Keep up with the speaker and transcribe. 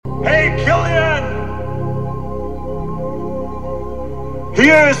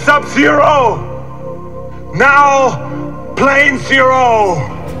Here's Sub-Zero. Now, Plane Zero.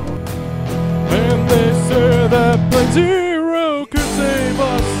 And they say that Plane Zero could save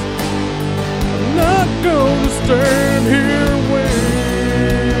us. I'm not gonna stand here and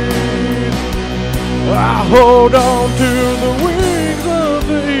wait. I hold on to the wings of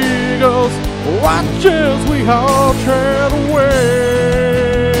the eagles. Watch as we all tread away.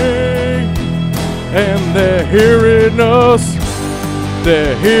 And they're hearing us.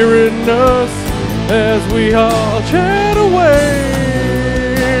 They're hearing us as we all chat away.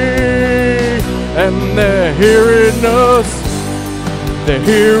 And they're hearing us. They're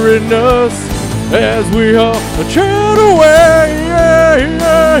hearing us as we all chat away. And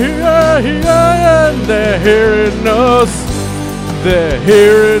they're hearing us. They're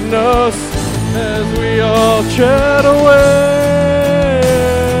hearing us as we all chat away.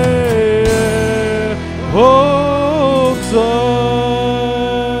 What's up?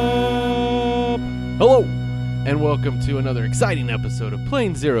 Hello, and welcome to another exciting episode of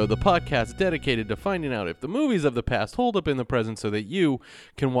Plane Zero, the podcast dedicated to finding out if the movies of the past hold up in the present so that you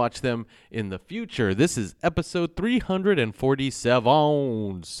can watch them in the future. This is episode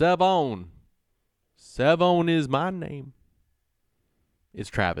 347. Seven is my name. It's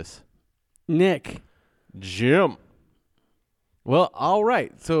Travis. Nick. Jim. Well, all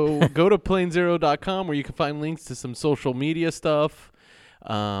right. So go to planezero.com where you can find links to some social media stuff.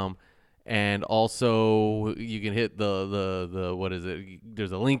 And also you can hit the what is it?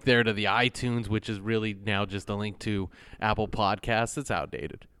 There's a link there to the iTunes, which is really now just a link to Apple Podcasts. It's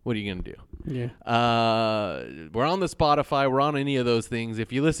outdated. What are you going to do? Yeah. We're on the Spotify. We're on any of those things.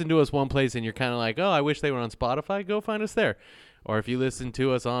 If you listen to us one place and you're kind of like, oh, I wish they were on Spotify, go find us there. Or if you listen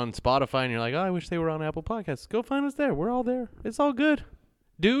to us on Spotify and you're like, oh, I wish they were on Apple Podcasts, go find us there. We're all there. It's all good.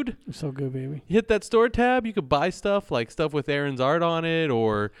 Dude. It's so good, baby. Hit that store tab. You could buy stuff like stuff with Aaron's art on it,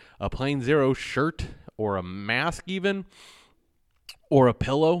 or a Plane Zero shirt, or a mask even, or a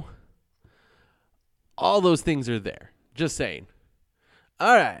pillow. All those things are there. Just saying.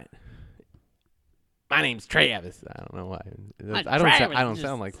 All right. My name's Travis. I don't know why. I don't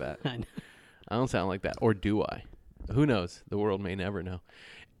sound like that. I don't sound like that. Or do I? Who knows? The world may never know.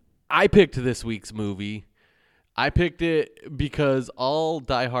 I picked this week's movie. I picked it because all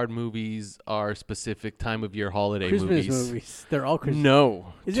Die Hard movies are specific time of year holiday Christmas movies. They're all Christmas.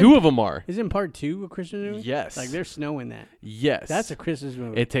 No. Two of them are. Isn't part 2 a Christmas movie? Yes. Like there's snow in that. Yes. That's a Christmas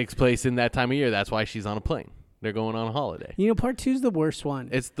movie. It takes place in that time of year. That's why she's on a plane. They're going on a holiday. You know, part 2 is the worst one.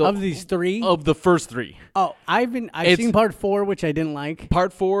 It's the of these three. Of the first three. Oh, I've seen part 4, which I didn't like.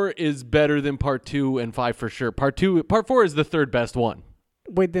 Part 4 is better than part 2 and 5 for sure. Part 4 is the third best one.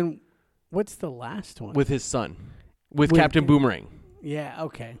 Wait, then what's the last one? With his son. With Captain Boomerang. Yeah,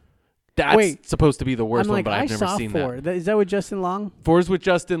 okay. That's supposed to be the worst one, but I've never saw seen 4. that. Is that with Justin Long? 4 is with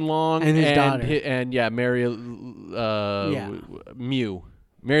Justin Long and his daughter. And Mary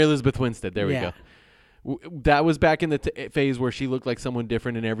Elizabeth Winstead. There we go. That was back in the phase where she looked like someone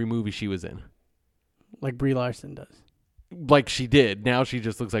different in every movie she was in. Like Brie Larson does. Like she did. Now she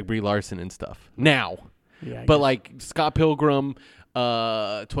just looks like Brie Larson and stuff. Now. Yeah. But like Scott Pilgrim,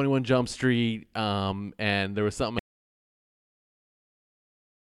 21 Jump Street, and there was something.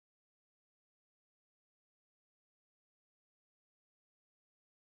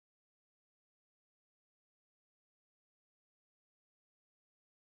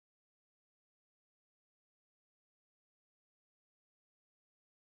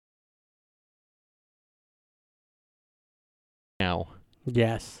 Now.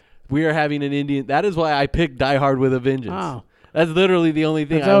 Yes. We are having an Indian. That is why I picked Die Hard with a Vengeance. Oh. That's literally the only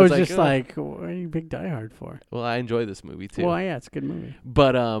thing. I was just like, what do you pick Die Hard for? Well, I enjoy this movie too. Well, yeah, it's a good movie.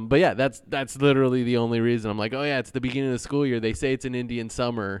 But yeah, that's literally the only reason. I'm like, oh yeah, it's the beginning of the school year. They say it's an Indian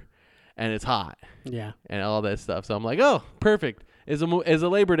summer, and it's hot. Yeah. And all that stuff. So I'm like, oh, perfect. Is a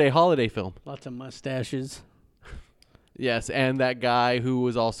Labor Day holiday film. Lots of mustaches. Yes, and that guy who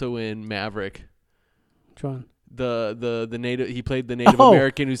was also in Maverick. Which one? The native. He played the Native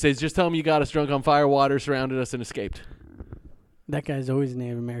American who says, "Just tell him you got us drunk on fire water, surrounded us, and escaped." That guy's always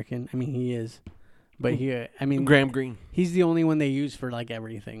Native American. I mean, he is, but Graham Greene. He's the only one they use for like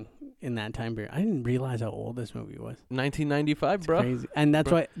everything in that time period. I didn't realize how old this movie was. 1995, bro. Crazy, and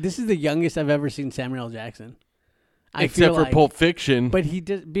that's why this is the youngest I've ever seen Samuel L. Jackson. Except for Pulp Fiction, but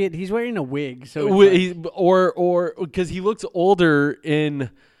he's wearing a wig, so or because he looks older in.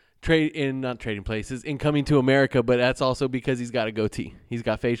 Not Trading Places, in Coming to America, but that's also because he's got a goatee. He's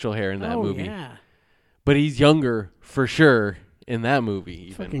got facial hair in that movie. Yeah. But he's younger for sure in that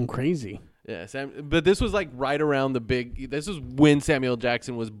movie. Even. Fucking crazy. Yeah, but this was like right around the big. This was when Samuel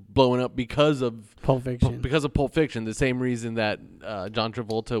Jackson was blowing up because of Pulp Fiction. Pulp Fiction. The same reason that John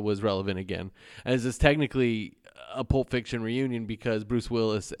Travolta was relevant again, as it's technically a Pulp Fiction reunion because Bruce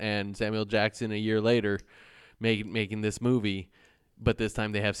Willis and Samuel Jackson a year later making this movie, but this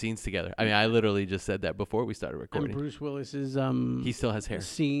time they have scenes together. I mean, I literally just said that before we started recording. And Bruce Willis's he still has hair.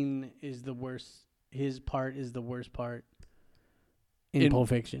 Scene is the worst. His part is the worst part in Pulp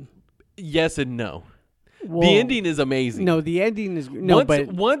Fiction. Yes and no. Whoa. The ending is amazing. No, the ending is no.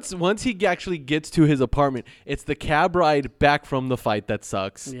 Once he actually gets to his apartment, it's the cab ride back from the fight that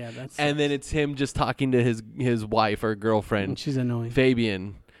sucks. Yeah, that's. And then it's him just talking to his wife or girlfriend. She's annoying.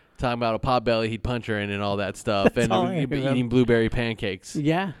 Fabian, talking about a potbelly he'd punch her in and all that stuff, and eating blueberry pancakes.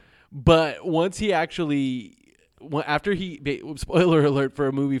 Yeah. But once he actually, after spoiler alert for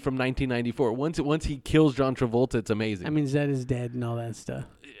a movie from 1994, once he kills John Travolta, it's amazing. I mean, Zed is dead and all that stuff.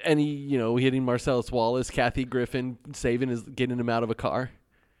 And he, hitting Marcellus Wallace, Kathy Griffin, getting him out of a car.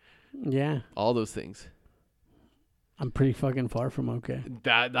 Yeah. All those things. I'm pretty fucking far from okay.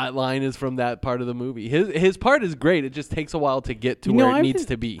 That line is from that part of the movie. His part is great. It just takes a while to get to where it needs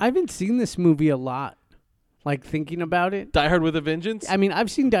to be. I haven't seen this movie a lot. Like, thinking about it. Die Hard with a Vengeance? I mean, I've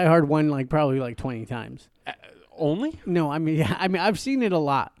seen Die Hard 1 probably 20 times. Only? No, I mean, yeah. I mean, I've seen it a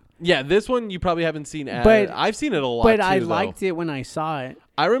lot. Yeah, this one you probably haven't seen. But I've seen it a lot. But too, I though. liked it when I saw it.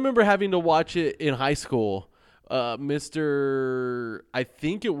 I remember having to watch it in high school. I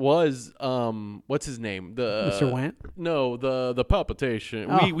think it was what's his name? Mr. Went? No, the palpitation.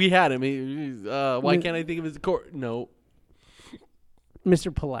 Oh. We had him. Why can't I think of his No.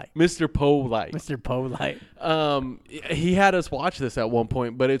 Mr. Polite. Mr. Polite. Mr. Polite. He had us watch this at one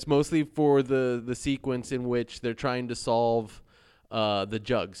point, but it's mostly for the sequence in which they're trying to solve the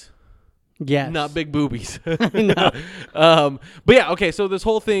jugs. Yes. Not big boobies. No. But yeah, okay, so this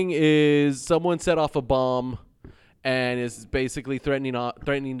whole thing is someone set off a bomb and is basically threatening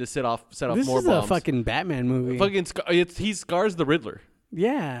to set off more bombs. This is a fucking Batman movie. He scars the Riddler.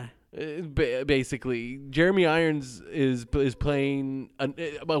 Yeah. Basically, Jeremy Irons is playing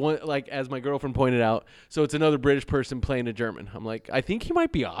like as my girlfriend pointed out. So it's another British person playing a German. I'm like, I think he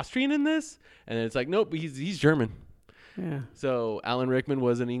might be Austrian in this, and then it's like, nope, he's German. Yeah. So Alan Rickman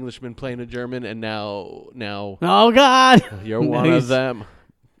was an Englishman playing a German, and now oh God, you're one of them.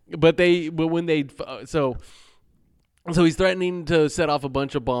 So he's threatening to set off a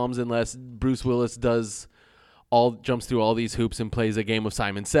bunch of bombs unless Bruce Willis jumps through all these hoops and plays a game of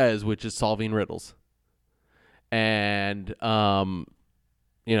Simon Says, which is solving riddles. And the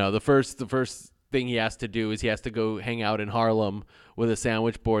first thing he has to do is he has to go hang out in Harlem with a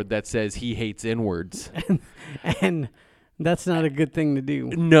sandwich board that says he hates N-words. and that's not a good thing to do.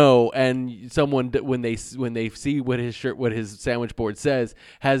 No, and someone when they see what his sandwich board says,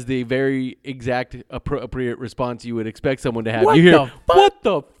 has the very exact appropriate response you would expect someone to have. What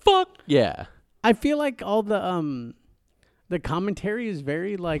the fuck? Yeah. I feel like all the commentary is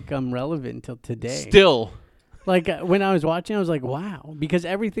very relevant till today. Still. When I was watching, I was like, wow. Because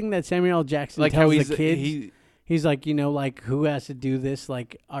everything that Samuel L. Jackson tells the kids, he's like, who has to do this,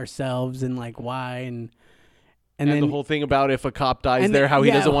 ourselves, and why, and then the whole thing about if a cop dies there, how he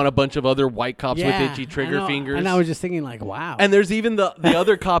doesn't want a bunch of other white cops with itchy trigger fingers. And I was just thinking, wow. And there's even the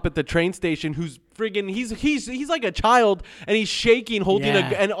other cop at the train station who's friggin' he's like a child, and he's shaking, holding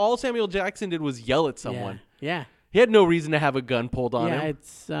and all Samuel Jackson did was yell at someone. Yeah. He had no reason to have a gun pulled on him. Yeah,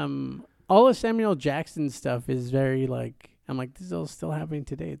 it's all of Samuel Jackson stuff is very I'm like, this is all still happening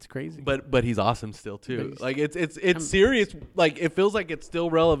today. It's crazy. But he's awesome still too. It's serious. It feels like it's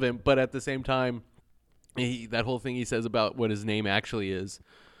still relevant, but at the same time, that whole thing he says about what his name actually is.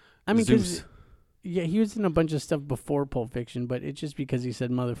 I mean, Zeus. Yeah, he was in a bunch of stuff before Pulp Fiction, but it's just because he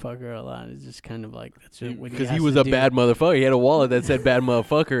said motherfucker a lot. It's just kind of that's what because he was a bad motherfucker. He had a wallet that said bad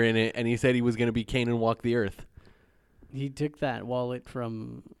motherfucker in it, and he said he was going to be Kanan walk the earth. He took that wallet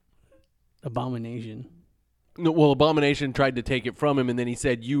from Abomination. No, well, Abomination tried to take it from him, and then he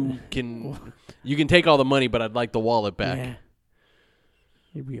said, "You can take all the money, but I'd like the wallet back." Yeah.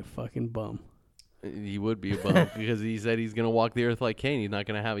 He'd be a fucking bum. He would be a bum because he said he's going to walk the earth like Kane. He's not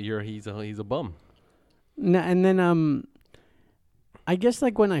going to have it. He's a bum. No, and then I guess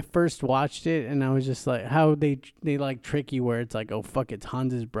when I first watched it, and I was just like, how they trick you where it's like, oh fuck, it's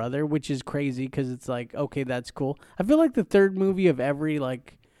Hans's brother, which is crazy because it's like, okay, that's cool. I feel like the third movie of every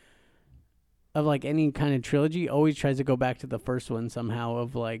any kind of trilogy always tries to go back to the first one somehow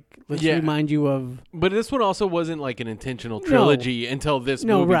of let's remind you of. But this one also wasn't an intentional trilogy until this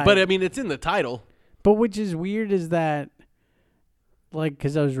movie. Right. But I mean, it's in the title. But which is weird is that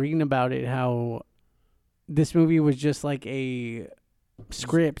because I was reading about it, how this movie was just a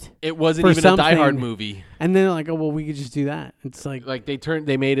script, It wasn't for even a Die Hard something. movie. and then they're like, oh well, we could just do that. It's like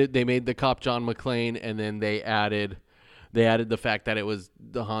They made the cop John McClane, and then they added the fact that it was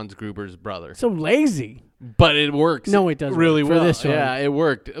the Hans Gruber's brother. so lazy. But it works. No, it does really work for well. this one. Yeah, it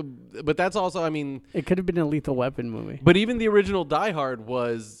worked. But that's also, I mean, It could have been a Lethal Weapon movie but even the original Die Hard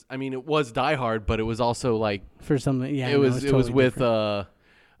was, I mean, it was Die Hard, but it was also like for something. Yeah, it was totally with different.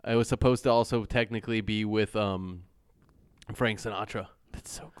 it was supposed to also technically be with Frank Sinatra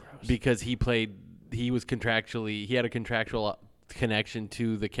That's so gross. because he had a contractual connection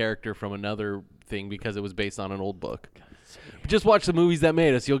to the character from another thing because it was based on an old book. Just watch the movies that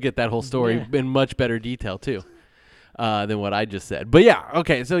made us. You'll get that whole story in much better detail too than what I just said. But yeah,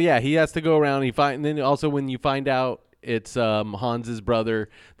 okay. So yeah, he has to go around. And then also when you find out it's Hans's brother,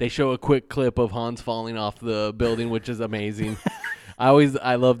 they show a quick clip of Hans falling off the building, which is amazing. I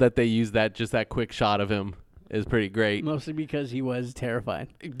love that they use that quick shot of him. Is pretty great. Mostly because he was terrified.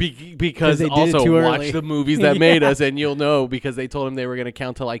 Because they did it also too watch early. the movies that made Yeah. us, and you'll know because they told him they were going to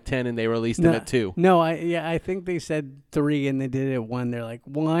count to like 10, and they released him at 2. No, I think they said 3 and they did it at 1. They're like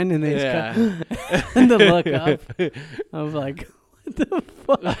 1 and they Yeah. just cut, and to look up. I was like, what the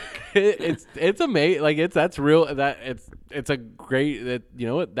fuck? it's amazing. Like that's real. It's a great that you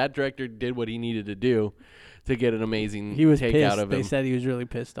know what that director did what he needed to do to get an amazing He was take pissed. out of him. They said he was really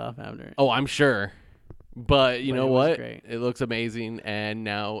pissed off after it. Oh, I'm sure. But you But know it was what? great. It looks amazing,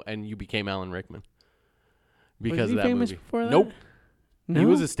 and you became Alan Rickman because was he of that famous movie. before that? Nope. No? He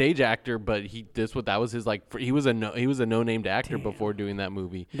was a stage actor, but that was his like. He was a no named actor Damn. before doing that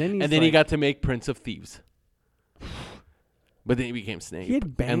movie, Then he's and then he like- got to make Prince of Thieves. But then he became Snape He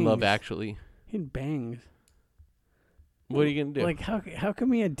had and Love bangs. Actually. He had bangs. What are you gonna do? Like how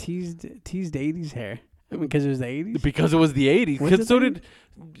come he had teased 80s hair? I mean, because it was the 80s. Because it was the 80s. Was Because it so the did.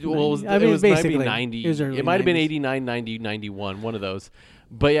 Well, it was, I mean, it was might be basically, 90. it was early It might have been 90s. 89, 90, 91. One of those.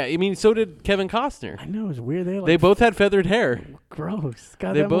 But yeah, I mean, so did Kevin Costner. I know, it's weird. They both had feathered hair, gross.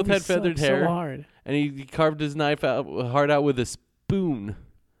 God, They that both movie had feathered sucked hair. So hard. and he carved his heart out with a spoon.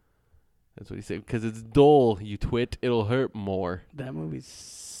 That's what he said. Because it's dull, you twit. It'll hurt more. That movie's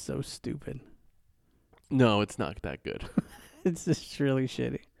so stupid. No, it's not that good. It's just really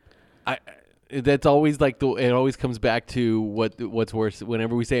shitty. That's always like it always comes back to what's worse.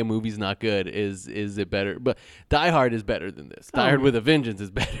 Whenever we say a movie's not good, is it better? But Die Hard is better than this. Die Oh, Hard yeah. with a Vengeance is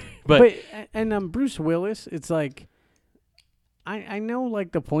better. But Bruce Willis, it's like I know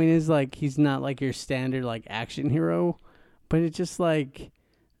like the point is like he's not like your standard like action hero, but it's just like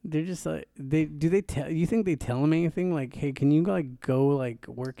they're just like they tell you think they tell him anything like, hey, can you like go like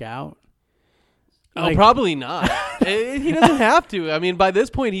work out? Like- probably not. He doesn't have to. I mean, by this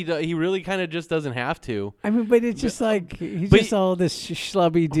point, he really kind of just doesn't have to. I mean, but it's just like he's But just all this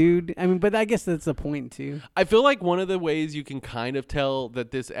schlubby dude. I mean, but I guess that's the point too. I feel like one of the ways you can kind of tell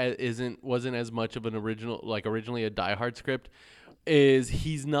that this wasn't as much of an originally a Die Hard script is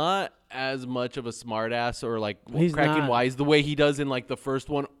he's not as much of a smartass or like He's cracking not. wise the way he does in like the first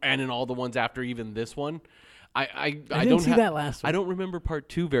one and in all the ones after even this one. I didn't don't see that last one. I don't remember part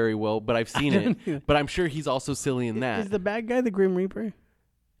 2 very well, but I've seen don't it. either. But I'm sure he's also silly in that. Is the bad guy the Grim Reaper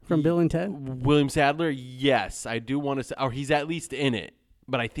from Bill and Ted? William Sadler, yes, I do want to say, or he's at least in it,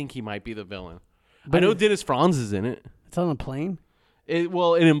 but I think he might be the villain. But I know it- Dennis Franz is in it. It's on a plane. It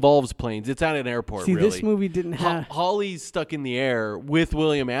involves planes. It's at an airport. See, really. this movie didn't have. Holly's stuck in the air with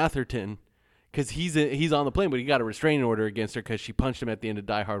William Atherton because he's on the plane, but he got a restraining order against her because she punched him at the end of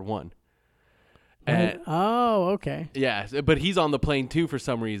Die Hard 1. Oh, okay. Yeah, but he's on the plane too for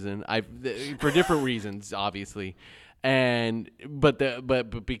some reason. For different reasons, obviously,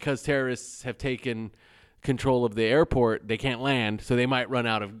 but because terrorists have taken control of the airport, they can't land, so they might run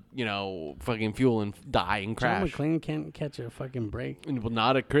out of fucking fuel and die and John crash. McClane can't catch a fucking break. Well,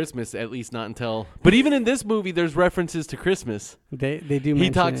 not at Christmas, at least not until. But even in this movie, there's references to Christmas. They do. He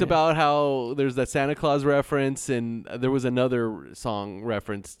mention talks it. about how there's that Santa Claus reference, and there was another song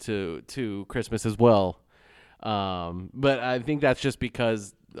reference to Christmas as well. But I think that's just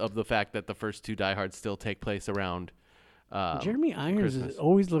because of the fact that the first 2 Die Hards still take place around. Jeremy Irons Christmas.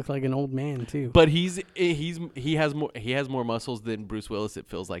 always looked like an old man too. But he has more muscles than Bruce Willis. It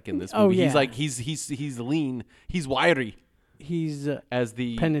feels like in this movie. Oh, yeah. He's like he's lean. He's wiry He's as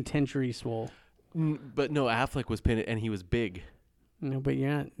the. penitentiary swole. But no, Affleck was pinned and he was big. No, but you're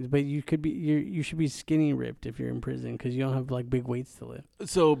not. But you could be. You should be skinny ripped if you're in prison because you don't have like big weights to lift.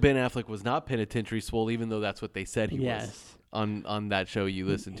 So Ben Affleck was not penitentiary swole, even though that's what they said he was Yes. on that show you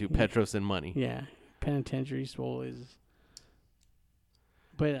listen to, Petros and Money. Yeah, penitentiary swole is.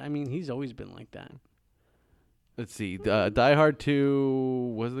 But I mean, he's always been like that. Let's see. Die Hard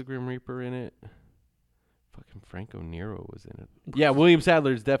 2, was the Grim Reaper in it? Fucking Franco Nero was in it. Yeah, William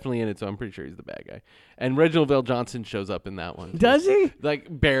Sadler's definitely in it, so I'm pretty sure he's the bad guy. And Reginald Vell Johnson shows up in that one. Does he? Like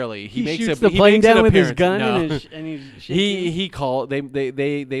barely. He makes shoots a, the plane makes an down with his appearance. gun No. and he's shaking? He called.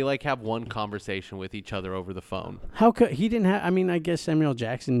 They like have one conversation with each other over the phone. How could he didn't have? I mean, I guess Samuel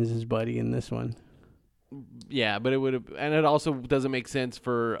Jackson is his buddy in this one. Yeah, but it would have, and it also doesn't make sense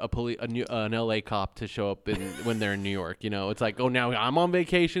for an LA cop to show up when they're in New York. You know, it's like, oh, now I'm on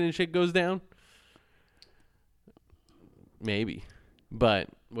vacation and shit goes down. Maybe, but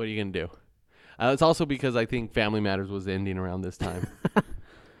what are you gonna do? It's also because I think Family Matters was ending around this time.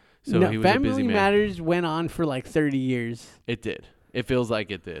 So no, he was a busy Family man. Matters went on for like 30 years. It did. It feels like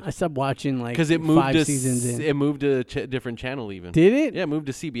it did. I stopped watching like Because it moved 5 to seasons in. it moved to a different channel even. Did it? Yeah, it moved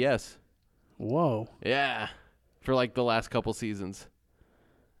to CBS. Whoa. Yeah, for like the last couple seasons.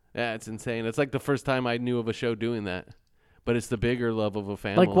 Yeah, it's insane. It's like the first time I knew of a show doing that. But it's the bigger love of a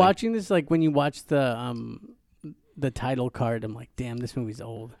family. Like watching this, like when you watch the title card, I'm like, damn, this movie's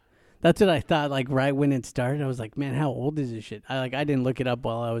old. That's what I thought. Like right when it started, I was like, man, how old is this shit? I didn't look it up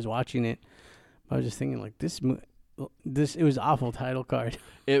while I was watching it. I was just thinking like it was awful title card.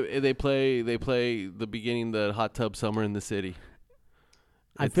 They play the beginning, the hot tub summer in the city.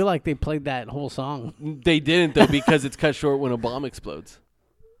 I feel like they played that whole song. They didn't though because it's cut short when a bomb explodes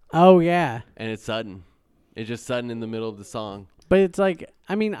Oh yeah, and it's sudden. It's just sudden in the middle of the song. but it's like,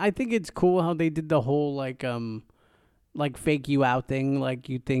 I mean, I think it's cool how they did the whole like fake you out thing. Like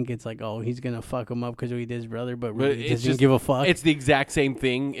you think it's like, oh, he's gonna fuck him up because he did his brother, but really he it's doesn't just give a fuck. It's the exact same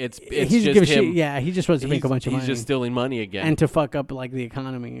thing. It's He's just give a him. shit. Yeah, he just wants to make a bunch of money. He's just stealing money again. and to fuck up like the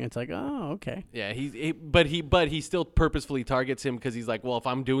economy. It's like, oh, okay. Yeah, but he still purposefully targets him because he's like, well, if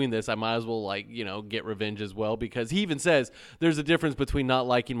I'm doing this, I might as well get revenge as well, because he even says there's a difference between not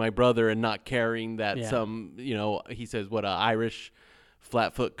liking my brother and not caring that he says what, a Irish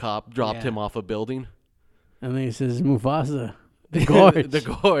flatfoot cop dropped him off a building. And then he says, Mufasa, the gorge, The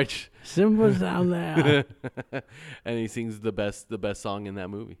gorge. Simba's down there. And he sings the best song in that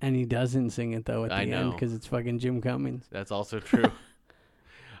movie. And he doesn't sing it though at the I end know. because it's fucking Jim Cummings. That's also true.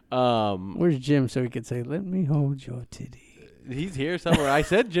 Where's Jim so he could say, "Let me hold your titty"? He's here somewhere. I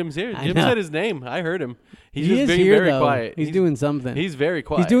said Jim's here. I Jim know. said his name. I heard him. He's He just is being here very though. quiet. He's doing something. He's very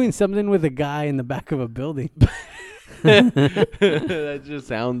quiet. He's doing something with a guy in the back of a building. That just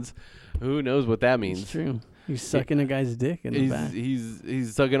sounds. Who knows what that means? It's true. He's sucking a guy's dick in the back.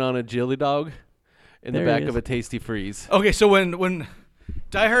 He's sucking on a chili dog in There the he back is. of a Tasty Freeze. Okay, so when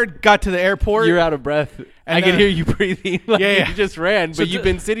Die Hard got to the airport, You're out of breath. And I can then- hear you breathing. Like Yeah, yeah. You just ran, So but you've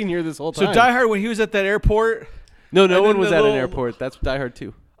been sitting here this whole so time. Die Hard when he was at that airport. no and one then was the at an little- airport. That's Die Hard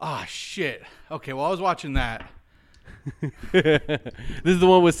 2. Ah, shit. Okay, well I was watching that. This is the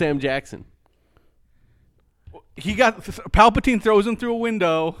one with Sam Jackson. He got Palpatine throws him through a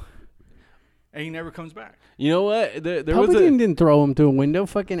window, and he never comes back. You know what? There was Palpatine a. didn't throw him through a window.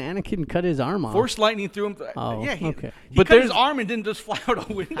 Fucking Anakin cut his arm off. Force lightning threw him. Oh, yeah, he, okay. he But cut his there's- arm and didn't just fly out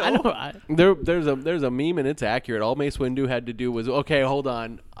a window. I know. There's a meme and it's accurate. All Mace Windu had to do was, okay, hold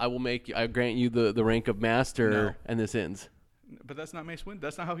on, I grant you the rank of master, No. and this ends. But that's not Mace Windu.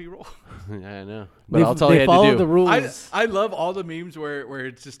 That's not how he rolls. I know, but that's all he they had follow to do. the rules. I love all the memes where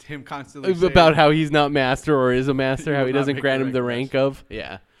it's just him constantly About saying, how he's not master or is a master, He how will he not doesn't make grant the him the rank, rank of.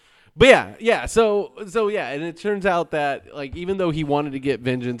 Yeah. But yeah. So yeah, and it turns out that like even though he wanted to get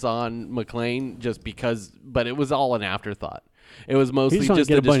vengeance on McClane just because, but it was all an afterthought. It was He mostly just wants just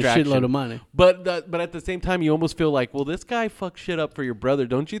to get a a bunch distraction. shitload of money. But at the same time, you almost feel like, well, this guy fucked shit up for your brother.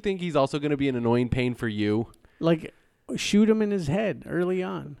 Don't you think he's also going to be an annoying pain for you? Like, shoot him in his head early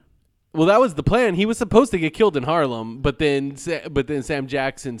on. Well, that was the plan. He was supposed to get killed in Harlem, but then Sam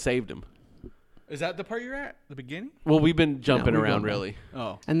Jackson saved him. Is that the part you're at? The beginning? Well, we've been jumping we've around gone really.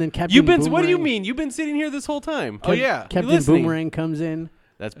 Oh. And then Captain You've been. Boomerang, What do you mean? You've been sitting here this whole time. Oh yeah. Captain listening. Boomerang comes in.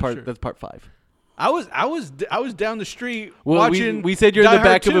 That's part. true. That's part 5. I was down the street Well, watching. we said you're in Die the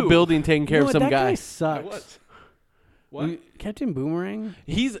back Hard of a 2. building taking care You know of what, some that guy I sucks. was. What? Captain Boomerang?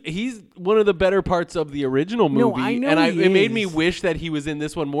 He's one of the better parts of the original movie, No, I know and he it made me is. wish that he was in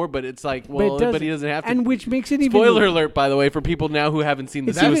this one more. But it's like, well, but he doesn't have to. And which makes it Spoiler even alert, by the way, for people now who haven't seen the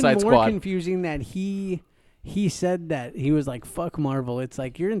it's Suicide even more Squad. confusing that he said that he was like, fuck Marvel. It's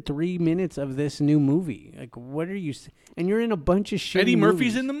like, you're in 3 minutes of this new movie. Like, what are you and you're in a bunch of shit. Eddie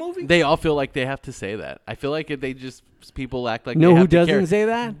Murphy's in the movie. They all feel like they have to say that. I feel like if they just people act like know they who have to doesn't care. say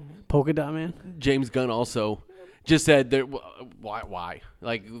that? Polka Dot Man. James Gunn also just said that why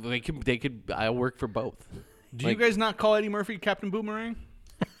like they could I work for both. Do you guys not call Eddie Murphy Captain Boomerang?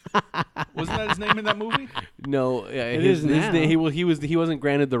 Wasn't that his name in that movie? No, is now. he wasn't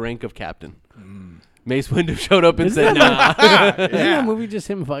granted the rank of captain. Mace Windu showed up and Isn't said, that "Nah." Isn't that movie just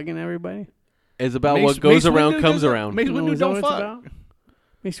him fucking everybody? is about Mace- what goes Mace around Windu comes does that. around. Mace No, Windu is that what don't it's fuck. about?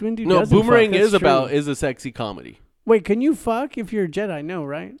 Mace Windu No, doesn't Boomerang fuck. is That's true. a sexy comedy. Wait, can you fuck if you're a Jedi? No,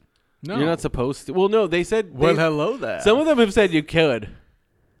 right? No. You're not supposed to. Well, no, they said Well, they- hello there. some of them have said you could.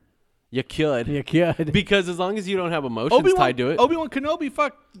 You could. You could. Because as long as you don't have emotions Obi-Wan, tied to it. Obi-Wan Kenobi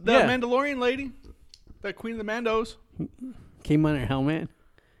fucked the Yeah. Mandalorian lady. That Queen of the Mandos. Came on her helmet.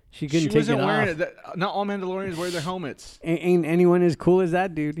 She couldn't She take wasn't it wearing off. it. Not all Mandalorians wear their helmets. Ain't anyone as cool as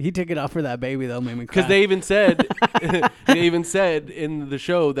that dude. He took it off for that baby though, made me cry. Because they even said in the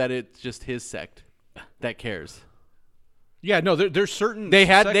show that it's just his sect that cares. Yeah, no, there's certain. They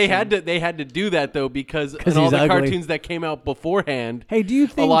had sections- to do that though because 'Cause in all he's the ugly. cartoons that came out beforehand, Hey, do you a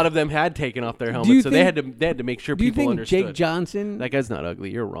think lot of them had taken off their you helmets, so they think- had to make sure do you people think understood. Jake Johnson? That guy's not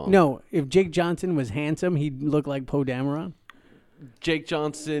ugly. You're wrong. No, if Jake Johnson was handsome, he'd look like Poe Dameron. Jake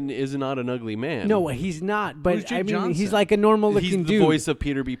Johnson is not an ugly man. No, he's not. Who's But Jake I mean, Johnson? he's like a normal he's looking the dude. voice of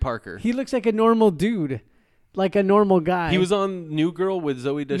Peter B. Parker. He looks like a normal dude, like a normal guy. He was on New Girl with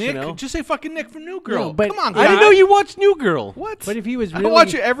Zoe Deschanel. Nick, just say fucking Nick from New Girl. No, but Come on, I I guy. didn't know you watched New Girl. What? But if he was I really,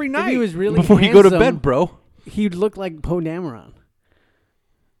 watch it every If night. he was really Before you go to handsome, bed, bro. he'd look like Poe Dameron.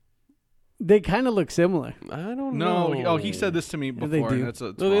 They kind of look similar. I don't No, know. he said this to me before. they do. and it's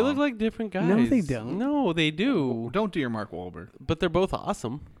No, they wrong. look like different guys. No, they don't. No, they do. Don't do your Mark Wahlberg. But they're both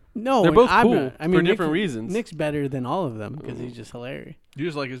awesome. No, They're both I'm cool not. I for mean, different Nick- reasons. Nick's better than all of them because he's just hilarious. You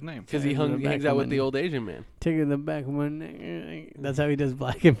just like his name. Because Yeah, he in the hangs back out of with my the knee. old Asian man. Taking the back of my neck. That's how he does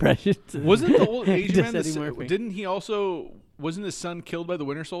black impressions. Wasn't the old Asian Just man? Eddie Murphy. Didn't he also? Wasn't his son killed by the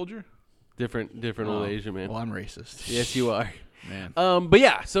Winter Soldier? Different old Asian man. Well, I'm racist. Yes, you are. man. But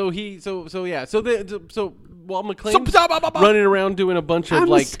yeah, so while McClane's running around doing a bunch of I'm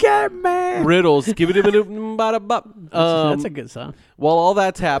like scared, man. riddles, give it That's a good song. while all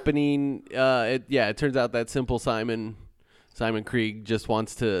that's happening, it turns out that Simple Simon Krieg just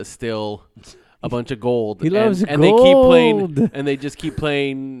wants to steal a bunch of gold. He loves and they keep playing, gold. and they just keep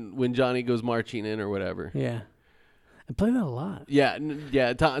playing when Johnny goes marching in or whatever. Yeah, I play that a lot. Yeah,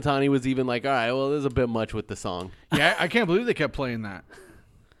 Tawny was even like, all right, well, there's a bit much with the song. Yeah, I can't believe they kept playing that.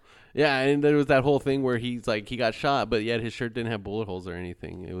 Yeah, and there was that whole thing where he's like, he got shot, but yet his shirt didn't have bullet holes or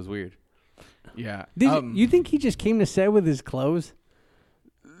anything. It was weird. Yeah. Did you think he just came to set with his clothes?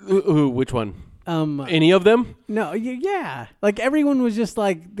 Who? Which one? Um, Any of them? no, yeah. Like everyone was just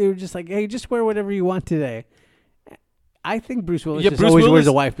like they were just like, hey, just wear whatever you want today. I think Bruce Willis just always wears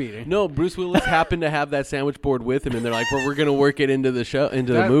a wife beater. No, Bruce Willis happened to have that sandwich board with him, and they're like, well, we're going to work it into the show,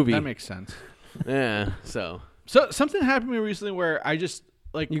 into the movie. That makes sense. Yeah, so. So something happened to me recently where I just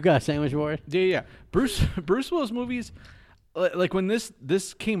like You got a sandwich board? yeah. Bruce Willis movies, like when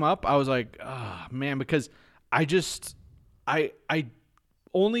this came up, I was like, oh man, because I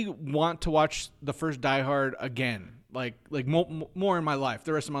only want to watch the first Die Hard again, like more in my life,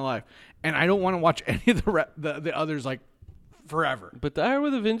 the rest of my life, and I don't want to watch any of the others like forever. But Die Hard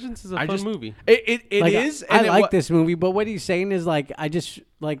with a Vengeance is a fun movie. It Like, is. I and like wa- this movie, but what he's saying is like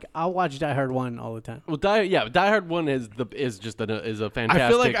I'll watch Die Hard 1 all the time. Well, Die Hard 1 is a fantastic I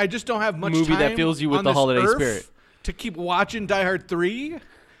feel like I just don't have much movie time that fills you with on the this holiday earth spirit. to keep watching Die Hard 3.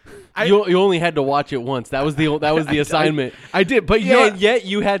 You only had to watch it once. That was the assignment. I did, but you know what? Yet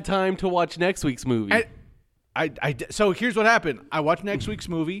you had time to watch next week's movie. So here's what happened. I watched next week's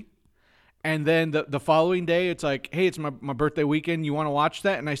movie, and then the following day, it's like, hey, it's my birthday weekend. You want to watch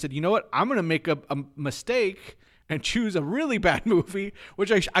that? And I said, you know what? I'm going to make a mistake and choose a really bad movie,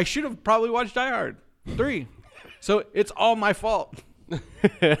 which I should have probably watched Die Hard 3. So it's all my fault.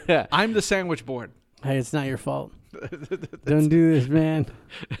 I'm the sandwich board. Hey, it's not your fault. Don't do this, man.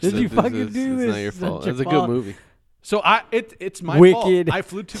 Did you fucking do this? It's not your It's fault. your It's a good fault. movie. So it's my Wicked, fault. I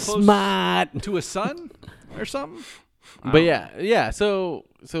flew too close smart. to a sun or something. But yeah. So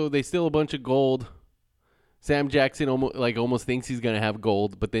they steal a bunch of gold. Sam Jackson almost thinks he's gonna have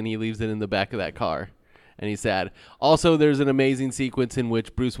gold, but then he leaves it in the back of that car, and he's sad. Also, there's an amazing sequence in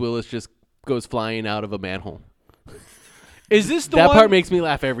which Bruce Willis just goes flying out of a manhole. Is this the That one? part makes me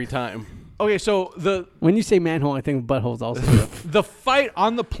laugh every time. Okay, so When you say manhole, I think buttholes also. the fight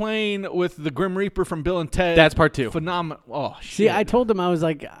on the plane with the Grim Reaper from Bill and Ted. That's part 2. Phenomenal. Oh shit! See, I told him I was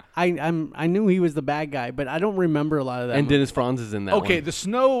like, I knew he was the bad guy, but I don't remember a lot of that. And movie. Dennis Franz is in that Okay, one. the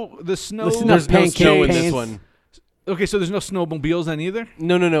snow. Listen up, There's no Pancake snow in this Pants. one. Okay, so there's no snowmobiles then either.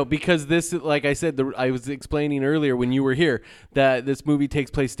 No, because this, like I said, I was explaining earlier when you were here that this movie takes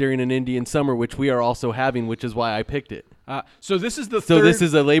place during an Indian summer, which we are also having, which is why I picked it. So this is the So third. this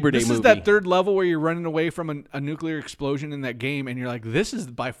is a Labor Day This movie. is that third level where you're running away from a nuclear explosion in that game, and you're like, this is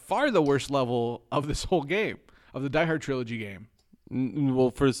by far the worst level of this whole game, of the Die Hard trilogy game.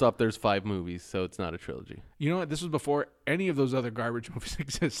 Well, first off, there's 5 movies, so it's not a trilogy. You know what? This was before any of those other garbage movies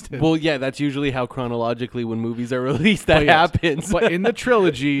existed. Well, yeah, that's usually how chronologically when movies are released that But yes. happens. But in the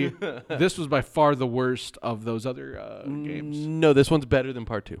trilogy, this was by far the worst of those other games. No, this one's better than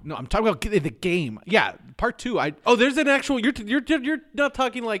part 2. No, I'm talking about the game. Yeah, part 2. Oh, there's an actual. You're not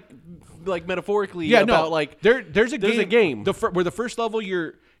talking like metaphorically. Yeah, about no. like There's a game. game. Where the first level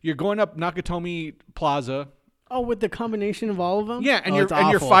you're going up Nakatomi Plaza. Oh, with the combination of all of them? Yeah, and Oh, you're it's and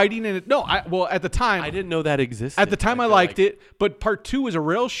you're awful. fighting in it. No, at the time I didn't know that existed. At the time, I feel liked like. it, but part 2 is a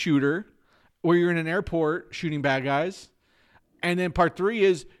rail shooter where you're in an airport shooting bad guys, and then part 3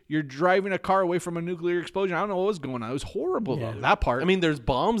 is you're driving a car away from a nuclear explosion. I don't know what was going on. It was horrible though. That part. I mean, there's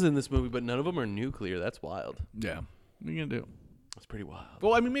bombs in this movie, but none of them are nuclear. That's wild. yeah. What are you gonna do? That's pretty wild.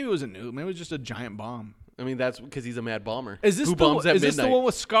 Well, I mean, maybe it was a nuke. Maybe it was just a giant bomb. I mean, that's because he's a mad bomber. Is this who bombs at is midnight? this the one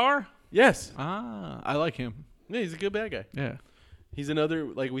with Scar? Yes. Ah, I like him. Yeah, he's a good bad guy. Yeah. He's another,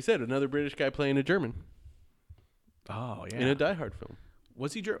 like we said, another British guy playing a German Oh yeah. in a Die Hard film.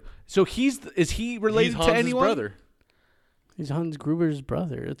 Was he? So is he related He's to Hans's anyone? brother. He's Hans Gruber's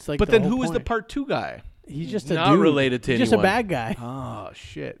brother. It's like But the then whole who was the point. part 2 guy? He's just a Not dude. related to He's just a anyone. bad guy. Oh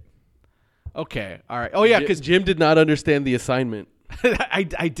shit. Okay. All right. Oh yeah, because Jim did not understand the assignment. I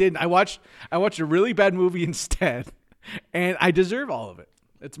didn't. I watched a really bad movie instead, and I deserve all of it.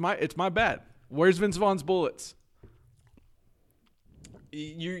 It's my bad. Where's Vince Vaughn's bullets?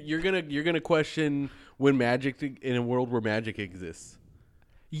 You're gonna question when magic in a world where magic exists.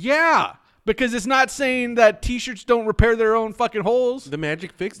 Yeah, because it's not saying that T-shirts don't repair their own fucking holes. The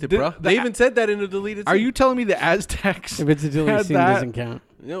magic fixed it, The- bro. the- They even said that in a deleted Are scene. you telling me the Aztecs? If it's a deleted had scene, that? doesn't count.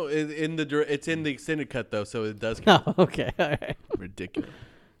 No, it's in the extended cut though, so it does count. Oh, okay. All right. Ridiculous.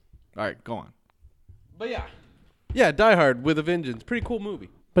 All right, go on. But yeah, Die Hard with a Vengeance, pretty cool movie.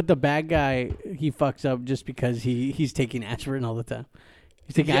 But the bad guy, he fucks up just because he's taking aspirin all the time.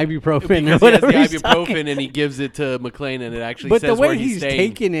 He's taking ibuprofen or Because he has whatever the he's ibuprofen taking. and he gives it to McClane, and it actually But says the way where he's staying.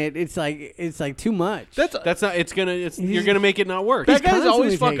 taking it, it's like too much. That's not. You're He's- gonna make it not work. That guy's constantly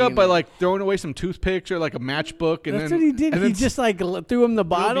always fuck up taking by it. like throwing away some toothpicks or like a matchbook, and That's then what he did. and He then just like threw him the No,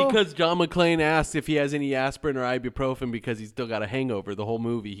 bottle. because John McClane asked if he has any aspirin or ibuprofen because he's still got a hangover. The whole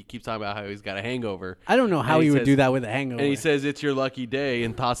movie, he keeps talking about how he's got a hangover. I don't know how And he he would says- do that with a hangover. And he says it's your lucky day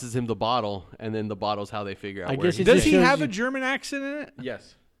and tosses him the bottle, and then the bottle's how they figure out I where guess he it does just he shows have you- a German accent in it? Yes.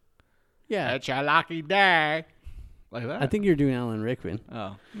 yeah, It's your lucky day, like that. I think you're doing Alan Rickman.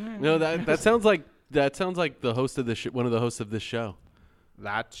 Oh, No, that sounds like the host of the one of the hosts of this show.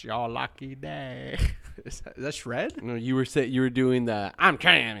 that's your lucky day. Is that Shred? No, you were doing the I'm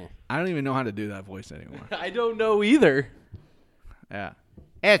trying. I don't even know how to do that voice anymore. I don't know either. Yeah.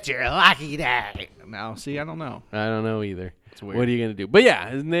 It's your lucky day. Now, see, I don't know. I don't know either. It's weird. What are you gonna do? But yeah,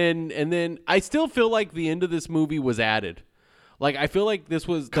 and then I still feel like the end of this movie was added. Like I feel like this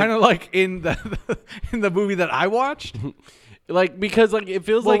was Kind of like in the movie that I watched. like because like it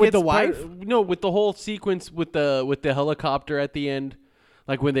feels What, like with it's the wife? No, with the whole sequence with the helicopter at the end,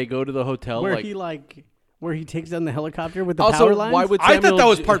 like when they go to the hotel. Where he takes down the helicopter with the also, power lines. why would I thought Samuel that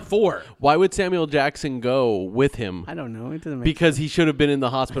was J- part 4. Why would Samuel Jackson go with him? I don't know. It doesn't make Because he should have been in the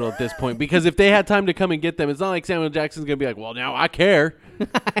hospital at this point. Because if they had time to come and get them, it's not like Samuel Jackson's gonna be like, "Well, now I care."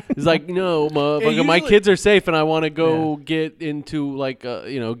 He's like, "No, motherfucker, my usually- kids are safe, and I want to go get into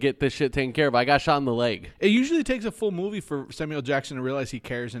get this shit taken care of. I got shot in the leg." It usually takes a full movie for Samuel Jackson to realize he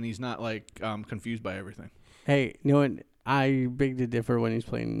cares and he's not like confused by everything. Hey, you know what? I beg to differ when he's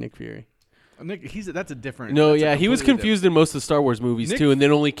playing Nick Fury. Nick, that's a different. No, that's a yeah, he was completely confused in most of the Star Wars movies Nick- too, and then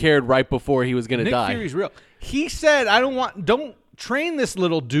only cared right before he was gonna different. die. Nick Fury's real. He said, don't train this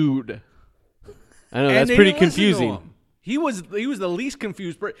little dude." I know And that's they pretty didn't listen to confusing. him. He was the least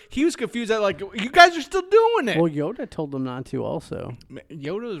confused. He was confused at like, you guys are still doing it. Well, Yoda told them not to also.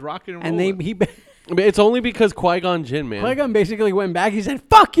 Yoda is rocking and And rolling. I mean, it's only because Qui-Gon Jinn, man. Qui-Gon basically went back. He said,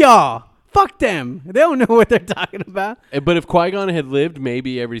 "Fuck y'all. Fuck them. They don't know what they're talking about." But if Qui-Gon had lived,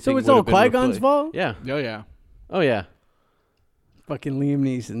 maybe everything. So it's would all have been Qui-Gon's replayed. fault? Yeah. Oh yeah. Oh yeah. Fucking Liam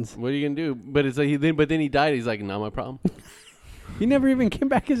Neeson's. What are you gonna do? But it's like then he died. He's like, not my problem. He never even came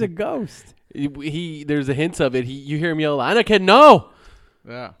back as a ghost. he there's a hint of it. You hear him yell, "Anakin, no!"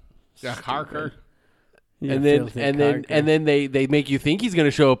 Yeah. Yeah. Harker. Yeah, and then filthy and then carcass. and then they make you think he's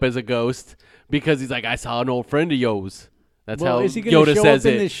gonna show up as a ghost because he's like, I saw an old friend of yours. That's Well, how is he gonna Yoda show says up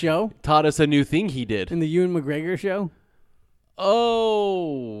in it. this show? Taught us a new thing he did. In the Ewan McGregor show?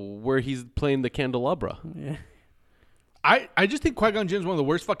 Oh, where he's playing the candelabra. Yeah. I just think Qui-Gon Jinn's one of the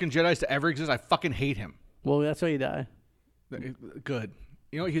worst fucking Jedis to ever exist. I fucking hate him. Well, that's why he died. Good.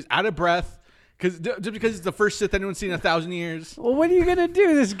 You know, he's out of breath just because it's the first Sith anyone's seen in 1,000 years. Well, what are you gonna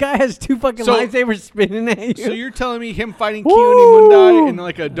do? This guy has 2 fucking So- lightsabers spinning at you. So you're telling me him fighting Woo! Kiyone-Mundai in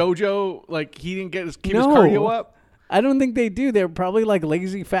like a dojo, like he didn't keep his No. cardio up? I don't think they do. They're probably like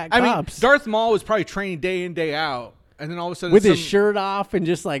lazy fat I mean, cops Darth Maul was probably training day in, day out. And then all of a sudden with his some- shirt off and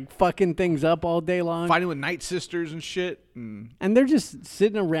just like fucking things up all day long. fighting with Night Sisters and shit. And they're just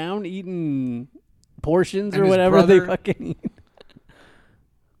sitting around eating portions And or his whatever they brother- fucking eat.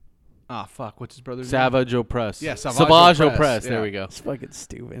 Ah, fuck. What's his brother's name? Savage Opress. Yeah, Savage Savage Opress, Opress. yeah. There we go. It's fucking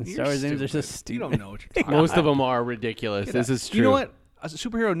stupid. You're Star Wars names are so stupid. stupid. You don't know what you're talking Most of them are ridiculous. This is true. You know what?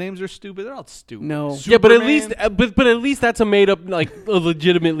 Superhero names are stupid. They're all stupid. No. Yeah, but at Superman, least, but at least that's a made up, like a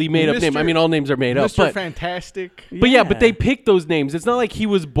legitimately made up name. I Mr. mean, all names are made up, Mr. but Fantastic. but yeah, but they picked those names. It's not like he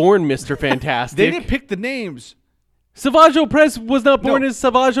was born Mr. Fantastic. They didn't pick the names. Savage Opress was not born No. as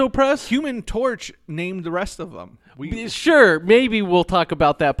Savage Opress. Human Torch named the rest of them. Sure, maybe we'll talk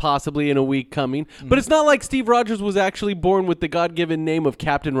about that possibly in a week coming. But it's not like Steve Rogers was actually born with the God-given name of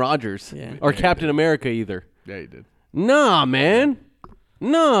Captain Rogers Yeah. or Yeah, he Captain did. America either. Yeah, you did. Nah, man.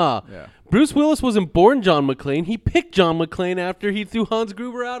 Nah. Yeah. Bruce Willis wasn't born John McClane. He picked John McClane after he threw Hans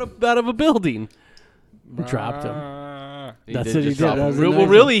Gruber out of a building. dropped him. He That's did what he just did. drop That him. was Well, amazing.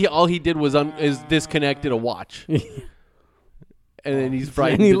 really, all he did was is disconnected a watch. And then he's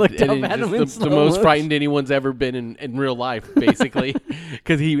frightened. he looked and up he's at just him in the slow most motion. frightened anyone's ever been in real life, basically.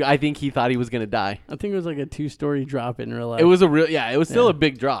 Because I think he thought he was going to die. I think it was like a 2-story drop in real life. It was it was still Yeah. a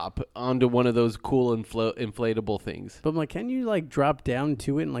big drop onto one of those cool inflatable things. But I'm like, can you like drop down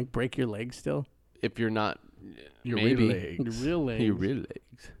to it and like break your leg still? If you're not, Your maybe. real legs. Your real leg. Your real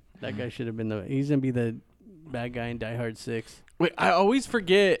legs. That guy should have been he's gonna be the bad guy in Die Hard 6. Wait, I always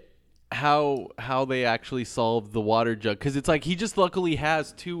forget how they actually solved the water jug, because it's like he just luckily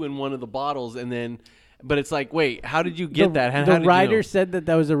has 2 in one of the bottles, and then, but it's like, wait, how did you get that? How The did you writer know? said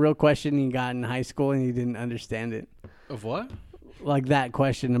that was a real question he got in high school and he didn't understand it. Of what? Like that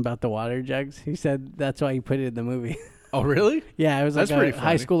question about the water jugs. He said that's why he put it in the movie. Oh, really? Yeah, it was like That's pretty a high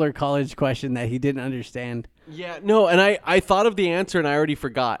funny. school or college question that he didn't understand. Yeah, no, and I thought of the answer and I already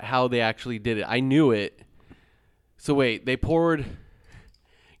forgot how they actually did it. I knew it. So wait, they poured.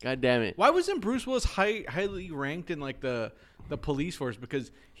 God damn it! Why wasn't Bruce Willis highly ranked in like the police force?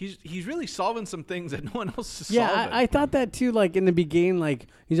 Because he's really solving some things that no one else is Yeah, solving. I thought that too. Like in the beginning, like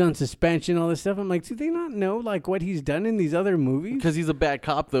he's on suspension, all this stuff. I'm like, do they not know like what he's done in these other movies? Because he's a bad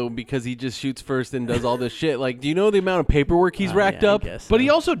cop, though, because he just shoots first and does all this shit. Like, do you know the amount of paperwork he's racked Yeah, I up? guess But so. he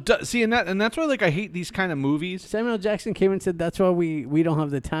also does see, and that's why like I hate these kind of movies. Samuel Jackson came and said that's why we don't have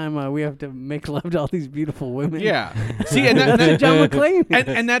the time. We have to make love to all these beautiful women. Yeah. See, and That's what John McClane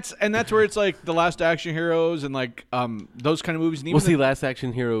is. and that's where it's like the Last Action Heroes and like those kind of movies. And even Well, see, Last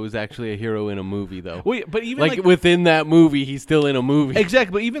Action Hero is actually a hero in a movie, though. wait, but even Like, within that movie, he's still in a movie.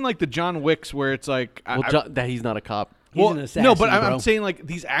 exactly, but even like the John Wicks where it's like That he's not a cop. He's an assassin, no, but bro. I'm saying like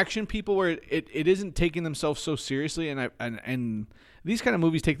these action people where it isn't taking themselves so seriously, and these kind of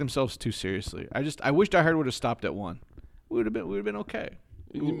movies take themselves too seriously. I wish Die Hard would have stopped at 1. We would have been okay.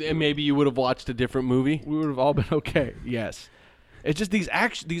 And maybe you would have watched a different movie. We would have all been okay. Yes. It's just these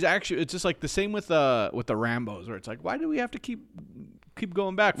action. It's just like the same with the Rambos, where it's like, why do we have to keep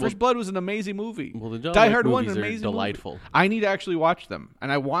going back? First Blood was an amazing movie. Well, the John Die Wick Hard 1 movies an are amazing delightful. movie. I need to actually watch them,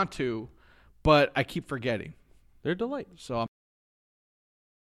 and I want to, but I keep forgetting. They're delightful. So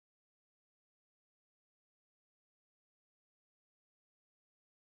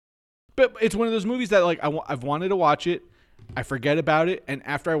but it's one of those movies that like I've wanted to watch it, I forget about it, and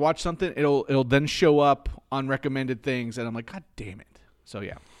after I watch something, it'll then show up on recommended things, and I'm like, God damn it! So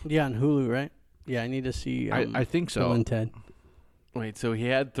yeah, Yeah, on Hulu, right? Yeah, I need to see. I think so. Bill and Ted. Wait, so he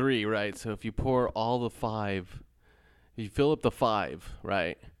had 3, right? So if you pour all the 5, you fill up the 5,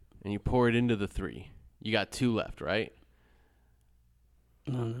 right? And you pour it into the 3, you got 2 left, right?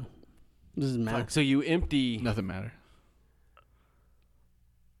 No. This is math. So you empty. Nothing matter.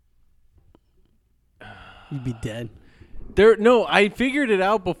 You'd be dead. No, I figured it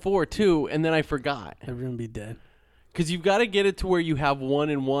out before too, and then I forgot. Everyone be dead. Because you've got to get it to where you have 1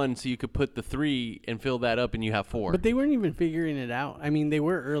 and 1, so you could put the 3 and fill that up, and you have 4. But they weren't even figuring it out. I mean, they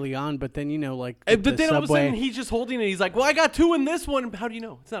were early on, but then like. But the then all of a Subway- sudden he's just holding it. He's like, "Well, I got 2 in this one." How do you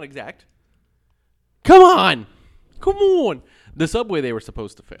know? It's not exact. Come on. The Subway they were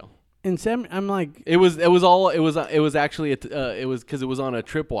supposed to fail. And Sam, I'm like, It was actually it was because it was on a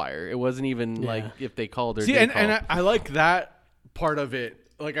tripwire. It wasn't even like if they called or See, didn't and call. I like that part of it.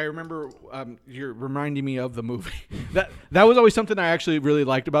 Like I remember, you're reminding me of the movie. that was always something I actually really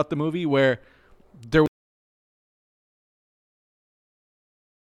liked about the movie, where there.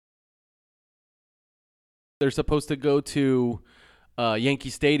 They're supposed to go to Yankee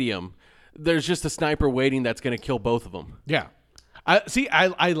Stadium. there's just a sniper waiting that's going to kill both of them. Yeah.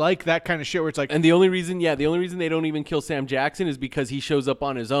 I like that kind of shit where it's like, And the only reason they don't even kill Sam Jackson is because he shows up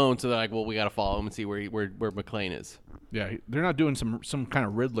on his own. So they're like, well, we got to follow him and see where McClane is. yeah, they're not doing some kind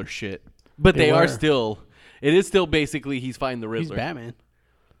of Riddler shit. But They they are were. still. It is still basically he's fighting the He's Riddler. Batman.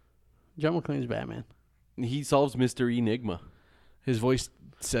 John McClane's Batman. He solves Mr. Enigma. His voice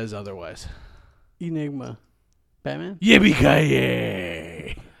says otherwise. Enigma. Batman?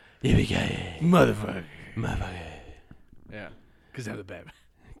 Yippee-ki-yay! Yippee-ki-yay. Motherfucker. Motherfucker. Yeah. Because I'm the Batman.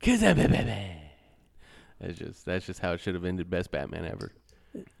 Cause I'm a Batman. That's just how it should have ended. Best Batman ever.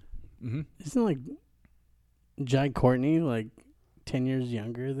 Isn't like Jai Courtney like 10 years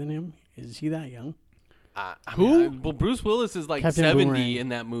younger than him? Is he that young? Well, Bruce Willis is like Captain 70 Boomerang. in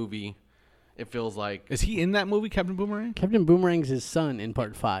that movie. It feels like. Is he in that movie, Captain Boomerang? Captain Boomerang's his son in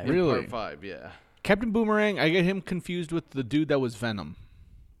part 5. Really? Part 5, yeah. Captain Boomerang, I get him confused with the dude that was Venom.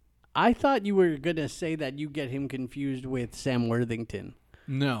 I thought you were going to say that you get him confused with Sam Worthington.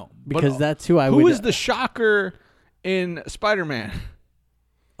 No. Because that's who I Who would... is the Shocker in Spider-Man?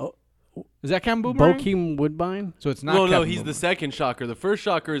 Oh. Is that Captain Boomerang? Bokeem Woodbine? So it's not No, Captain he's the Boomerang. second Shocker. The first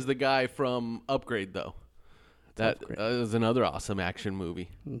Shocker is the guy from Upgrade, though. That Upgrade. is another awesome action movie.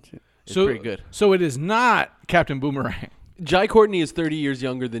 It's So- pretty good. So it is not Captain Boomerang. Jai Courtney is 30 years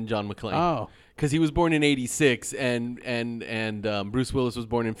younger than John McClane. Oh. Because he was born in 86 and Bruce Willis was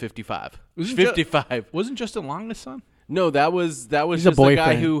born in 55. Wasn't 55. Wasn't Justin Long his son? No, that was He's a just a guy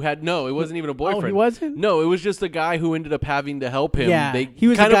boyfriend. who had it wasn't even a boyfriend. Oh, he wasn't? No, it was just a guy who ended up having to help him. Yeah, They he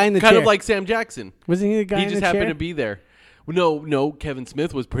was the kind guy of, in the kind of chair. like Sam Jackson. Wasn't he the guy He in just the happened chair? to be there. No, Kevin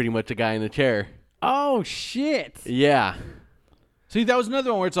Smith was pretty much a guy in the chair. Oh, shit. Yeah. See, that was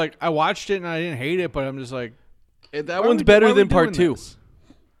another one where it's like I watched it and I didn't hate it, but I'm just like, That why are one's we- better why are we than part doing 2. this?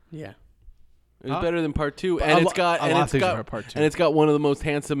 Yeah. It was Huh? better than part 2, A and lo- it's got a lot of things are part 2. and it's got one of the most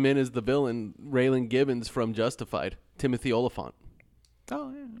handsome men as the villain, Raylan Gibbons from Justified, Timothy Oliphant.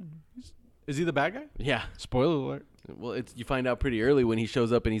 Oh, yeah. Is he the bad guy? Yeah. Spoiler alert. Well, you find out pretty early when he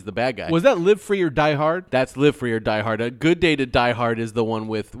shows up and he's the bad guy. Was that Live Free or Die Hard? That's Live Free or Die Hard. A Good Day to Die Hard is the one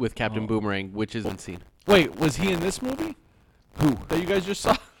with Oh. Captain Boomerang, which isn't seen. Wait, was he in this movie? Who? That you guys just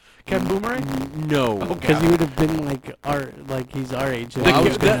saw? Captain Boomerang? No. Because he would have been like he's our age. The- I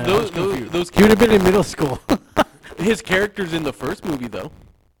was that- gonna- those he would have been in middle school. his characters in the first movie though.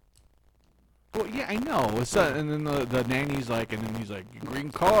 Well, yeah, I know. And then the nanny's like, and then he's like,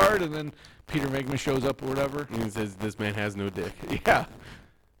 green card, and then Peter Megman shows up or whatever. And he says this man has no dick. Yeah.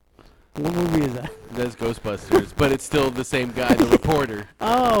 What movie is that? That's Ghostbusters, but it's still the same guy, the reporter.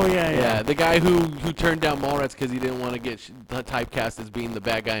 Oh, yeah. Yeah, the guy who turned down Mallrats because he didn't want to get typecast as being the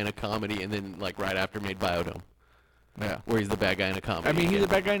bad guy in a comedy, and then like right after made Biodome, Yeah. where he's the bad guy in a comedy. I mean, he's again. a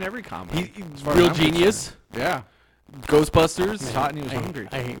bad guy in every comedy. He's as far as real I'm genius. concerned. Yeah. Ghostbusters, He's hot and he was I hungry.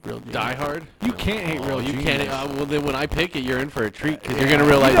 hate Real Genius. Die Hard. You can't hate Real You Genius. can't. Well, then when I pick it, you're in for a treat because Yeah. you're gonna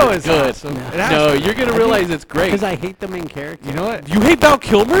realize You know it's good. awesome. No. It has No, to be. you're gonna realize it's great. Because I hate the main character. You know what? You hate Val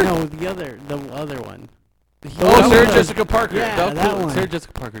Kilmer? No, the other one. Oh, That Sarah one. Jessica Parker. Yeah. Val that Kilmer. one. Sarah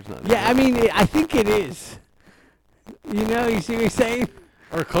Jessica Parker's not. Yeah, I mean, I think it is. You know, you see what I'm saying?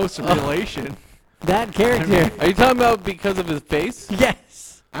 Or close to relation. That character. Are you talking about because of his face?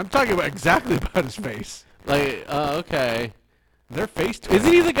 Yes. I'm talking about exactly about his face. Like, okay. Their face twins.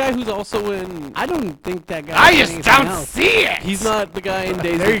 Isn't he the guy who's also in? I don't think that guy. is anything else. see it. He's not the guy in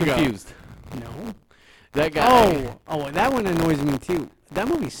Dazed There and you go. Confused. No. That guy. Oh, that one annoys me too. That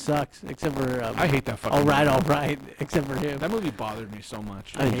movie sucks, except for. I hate that fucking All right, except for him. That movie bothered me so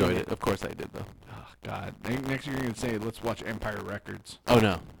much. I enjoyed hate it. Of course I did though. Oh, God. Next year you're going to say, let's watch Empire Records. Oh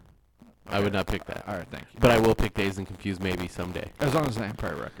no, I would not pick that. All right, thank you. But I will pick Dazed and Confused maybe someday. As long as it's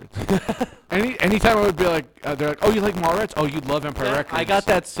Empire Records. Anytime I would be like, they're like, oh, you like Mallrats? Oh, you'd love Empire Records. I got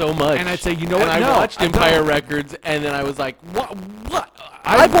that so much. And I'd say, you know and what? I No, watched I Empire don't. Records, and then I was like, what?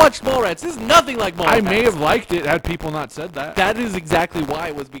 I've watched Mallrats. This is nothing like Mallrats. I may have liked it had people not said that. That is exactly why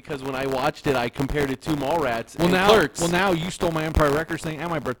it was, because when I watched it, I compared it to Mallrats and now, Clerks. now you stole my Empire Records thing and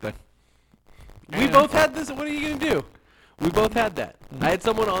my birthday. We both had this. What are you going to do? We both had that. I had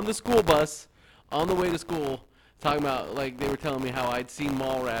someone on the school bus on the way to school talking about, like, they were telling me how I'd seen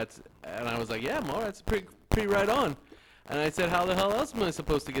Mallrats, and I was like, yeah, Mallrats is pretty right on. And I said, how the hell else am I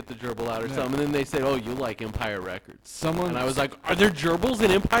supposed to get the gerbil out or something? And then they said, oh, you like Empire Records. And I was like, are there gerbils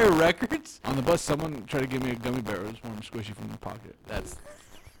in Empire Records? On the bus, someone tried to give me a gummy bear. It was warm and squishy from the pocket. That's...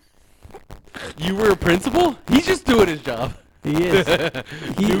 You were a principal? He's just doing his job. He is.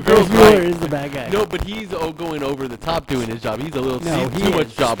 New Girl's Mueller right. is the bad guy. No, but he's going over the top doing his job. He's a little No, too he much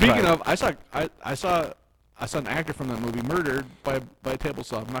is. job Speaking pride. of, I saw an actor from that movie murdered by a table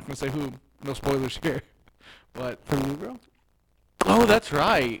saw. I'm not going to say who. No spoilers here. But From New Girl. Oh, that's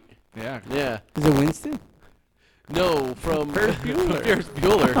right. Yeah. Yeah. Is it Winston? No, from Ferris Bueller. Ferris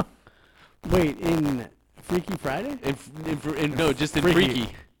Bueller. Wait, in Freaky Friday? No, just in Freaky.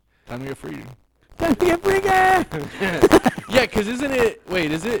 Freaky. Time to get free. Time to get freaky! Yeah, because isn't it?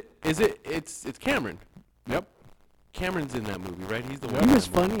 Wait, is it? It's Cameron. Yep. Cameron's in that movie, right? He's the He one. was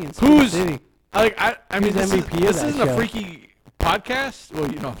funny in Spin Who's- City. I mean, Who's this, MVP of this that isn't a show? freaky podcast.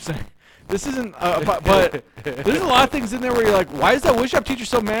 Well, you know what I'm saying. This isn't, but there's a lot of things in there where you're like, why is that woodshop teacher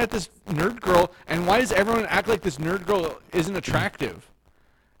so mad at this nerd girl, and why does everyone act like this nerd girl isn't attractive?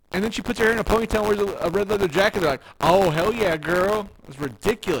 And then she puts her hair in a ponytail and wears a red leather jacket. They're like, oh, hell yeah, girl. It's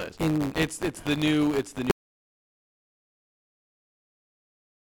ridiculous. It's the new.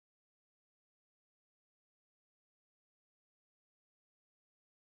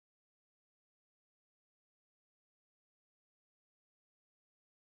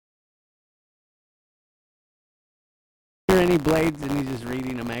 Any blades and he's just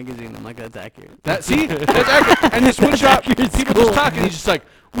reading a magazine. I'm like, that's accurate. That's accurate. And this one shot, people just talking. He's just like,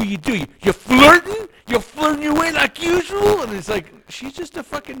 what you do? You flirting? You're flirting your way like usual? And it's like, she's just a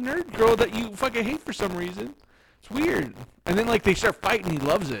fucking nerd girl that you fucking hate for some reason. It's weird. And then like they start fighting. He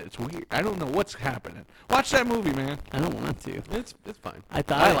loves it. It's weird. I don't know what's happening. Watch that movie, man. I don't want to. It's fine. I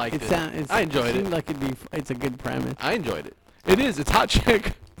thought I liked it. I enjoyed seemed it. like it's a good premise. I enjoyed it. It is. It's hot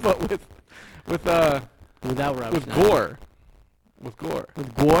chick, but with Without Rob with Schneider. gore. With gore.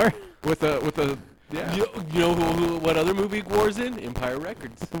 With gore? With a yeah. You know what other movie Gore's in? Empire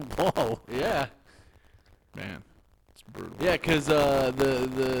Records. Whoa. Yeah. Man, it's brutal. Yeah, because How do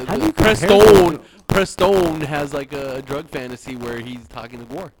the you compare those? Prestone has like a drug fantasy where he's talking to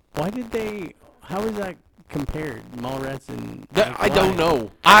Gore. Why did they... How is that compared? Mallrats and... I don't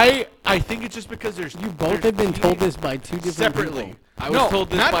know. I think it's just because there's You both have been told this by two different separately. people. I was No, told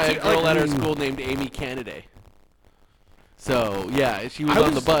this not by a to- girl like, at our school named Amy Canaday. So yeah, she was I on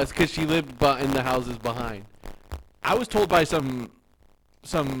the was- bus because she lived in the houses behind. I was told by some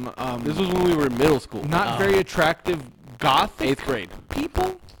This was when we were in middle school. not very attractive gothic 8th grade.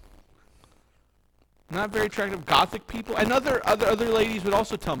 people. Not very attractive gothic people, and other ladies would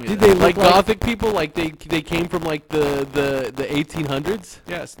also tell me Did that. they look Like like... gothic people, like they came from like the 1800s.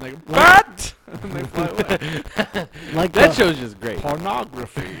 Yes, and they go, what? And they fly away. like That show's just great.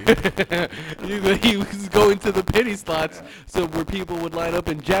 Pornography. He was going to the penny slots, so where people would line up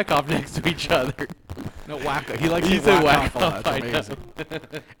and jack off next to each other. No, whack. He likes He to said whack whack off. off, That's I know.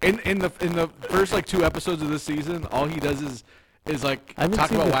 amazing. In the first like 2 episodes of this season, all he does is like I haven't talk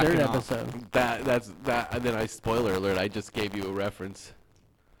seen about the whacking third off. episode. That's that. And then I spoiler alert. I just gave you a reference.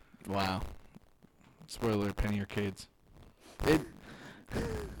 Wow. Spoiler alert, Penny Arcades.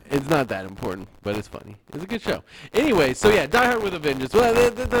 It's not that important, but it's funny. It's a good show. Anyway, so yeah, Die Hard with a Vengeance.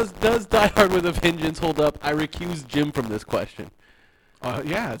 Well, does Die Hard with a Vengeance hold up? I recuse Jim from this question.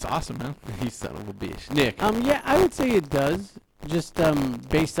 Yeah, it's awesome, man. You son of a bitch, Nick. Yeah, I would say it does. Just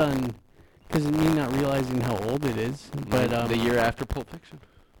based on... Because of me not realizing how old it is. But the year after Pulp Fiction.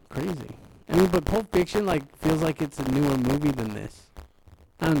 crazy. I mean, but Pulp Fiction like feels like it's a newer movie than this.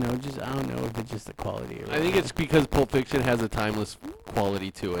 I don't know. I don't know if it's just the quality. Or I think it's because Pulp Fiction has a timeless quality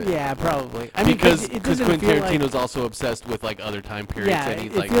to it. Yeah, probably. I mean, Because it doesn't Quentin feel like- Tarantino's also obsessed with like other time periods, Yeah, and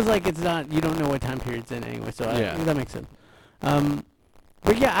he's it like, feels like it's not. You don't know what time period it's in anyway. So Yeah. that makes sense.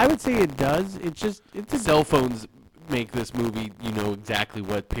 But yeah, I would say it does. It's a cell phones make this movie. You know exactly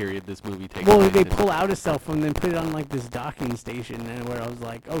what period this movie takes well, place they in. pull out a cell phone and put it on like this docking station, and where I was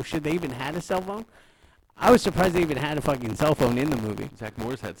like, oh shit, they even had a cell phone. I was surprised they even had a fucking cell phone in the movie. Zach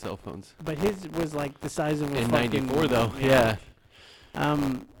Morris had cell phones But his was like the size of a in fucking... '94, though. Yeah.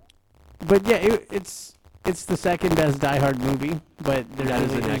 But yeah, it's the second best Die Hard movie, but there That is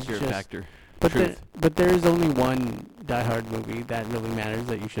really an is accurate just, factor. But Truth. there is only one Die Hard movie that really matters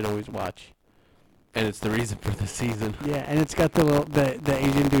that you should always watch. And it's the reason for the season. Yeah, and it's got the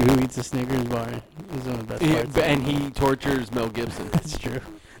Asian dude who eats a Snickers bar. Is one of the best parts. And he tortures Mel Gibson. That's true.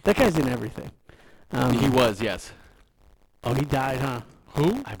 That guy's in everything. He was, yes. Oh, he died, huh?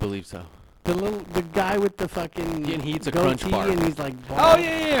 Who? I believe so. The guy with the fucking Yeah, and he eats a Crunch goatee bar. and he's like Oh, bald,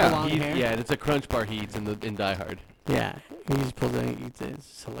 yeah. long hair. Yeah, and it's a Crunch bar he eats in Die Hard. Yeah, he just pulls it and eats it.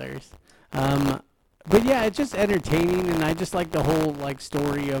 It's hilarious. But yeah, it's just entertaining, and I just like the whole like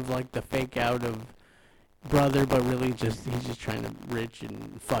story of like the fake out of brother, but really just he's just trying to rich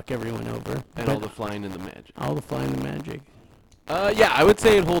and fuck everyone over. And But all the flying and the magic. all the flying and magic. Yeah, I would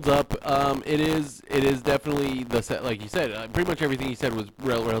say it holds up. It is definitely the set, like you said. Pretty much everything you said was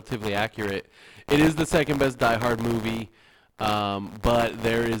relatively accurate. It is the second best Die Hard movie, but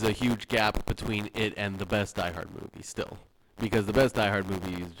there is a huge gap between it and the best Die Hard movie still, because the best Die Hard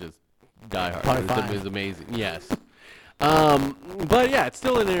movie is just Die Hard. Part 5. It's amazing. Yes. But yeah, it's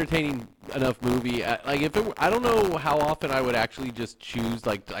still an entertaining enough movie. Like if I don't know how often I would actually just choose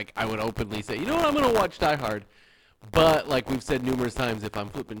like I would openly say, you know what, I'm gonna watch Die Hard. But like we've said numerous times, if I'm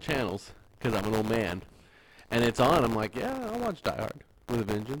flipping channels because I'm an old man and it's on, I'm like, yeah, I'll watch Die Hard with a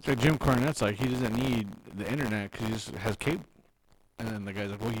vengeance. So Jim Cornette's like, he doesn't need the internet because he just has cable. And then the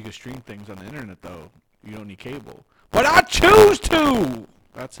guy's like, well, you can stream things on the internet though. You don't need cable. But I choose to.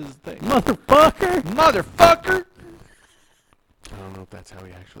 That's his thing. Motherfucker. I don't know if that's how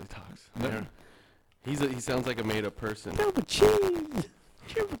he actually talks. No. He sounds like a made-up person. Double cheese.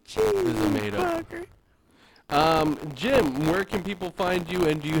 Triple cheese. This is a made-up. Jim, where can people find you,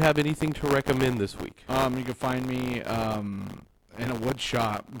 and do you have anything to recommend this week? You can find me in a wood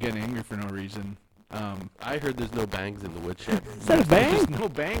shop getting angry for no reason. I heard there's no bangs in the wood shop. Is that a bang? There's no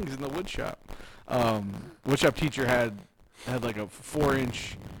bangs in the wood shop. Wood shop teacher had like a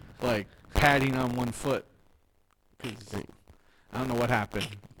 4-inch like padding on one foot. 'Cause I don't know what happened.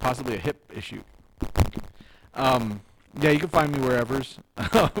 Possibly a hip issue. Yeah, you can find me wherever's.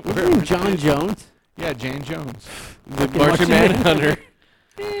 John Jones. Yeah, Jan Jones. The Martian Manhunter.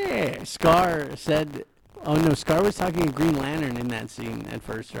 Yeah. Scar said, oh no, Scar was talking to Green Lantern in that scene at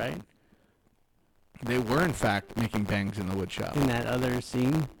first, right? They were in fact making bangs in the wood shop. In that other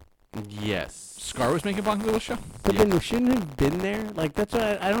scene. Yes. Scar was making bangs in the wood shop? But then we shouldn't have been there. Like, that's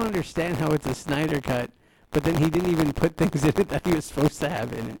why I don't understand how it's a Snyder cut, but then he didn't even put things in it that he was supposed to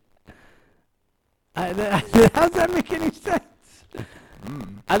have in it. How's that make any sense?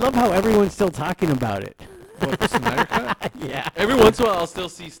 I love how everyone's still talking about it. What, the Snyder cut? Yeah. Every once in a while, I'll still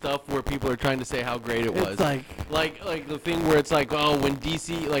see stuff where people are trying to say how great it was. It's like the thing where it's like, oh, when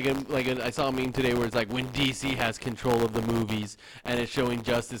DC, I saw a meme today where it's like when DC has control of the movies, and it's showing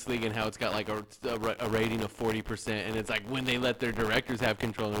Justice League and how it's got like a rating of 40%, and it's like when they let their directors have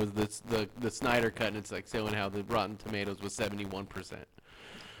control, and it was the Snyder cut, and it's like showing how the Rotten Tomatoes was 71%.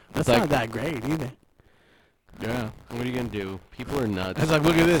 that's like, not that great either. Yeah. What are you gonna do? People are nuts. I was like,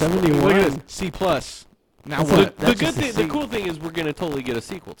 look at this. 71. Look at this. C+. Now That's what? The That's good just a thing, the sequel. cool thing is we're gonna totally get a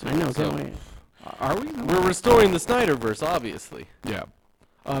sequel to it. I know, so can't wait. Are we? we're restoring the Snyderverse, obviously. Yeah.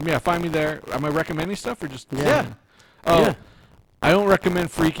 Yeah, find me there. Am I recommending stuff or just... Yeah. Oh, Yeah. I don't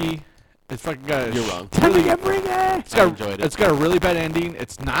recommend Freaky. It's fucking got... You're wrong. Time to get freaky! It's I got, enjoyed it. It's got a really bad ending.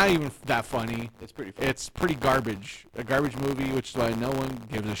 It's not even that funny. It's pretty fun. It's pretty garbage. A garbage movie, which is why no one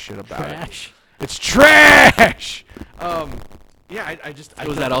gives a shit about it. Trash. It's trash! Yeah, I just... I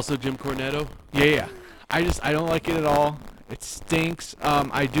Was don't- that also Jim Cornetto? Yeah. I don't like it at all. It stinks.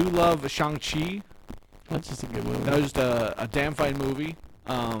 I do love Shang-Chi. That's just a good movie. That was just a damn fine movie.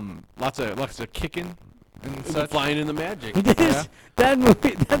 Lots of kicking and such. Flying in the Magic. This, that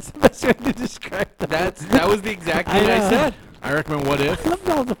movie, that's the best way to describe that. That was the exact I thing I know. said. I recommend What If. I love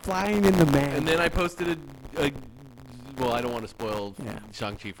all the flying in the man. And then I posted well, I don't want to spoil Yeah.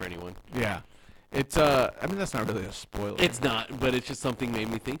 Shang-Chi for anyone. Yeah. It's I mean that's not really a spoiler. It's not, but it's just something made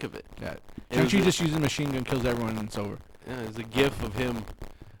me think of it. yeah. it was Shang-Chi a- just uses a machine gun, kills everyone, and it's over. Yeah, there's a gif of him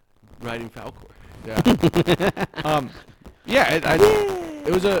riding Falcor. Yeah. Yeah.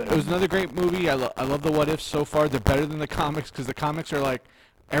 It was another great movie. I love the What Ifs so far. They're better than the comics because the comics are like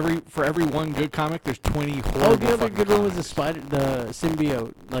for every one good comic, there's 20 horrible. Oh, the other fucking good one was comics. the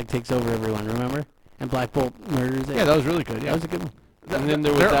symbiote like takes over everyone. Remember? And Black Bolt murders it. Yeah, that was really good. Yeah. that was a good one. And then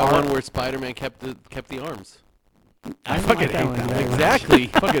there was There that are- one where Spider-Man kept the arms. I don't fucking like hate one that very one. much. Exactly.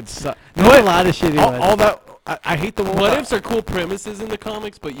 Fucking suck. There's a lot of shitty all, ones. all that. I hate the one. What ifs are cool premises in the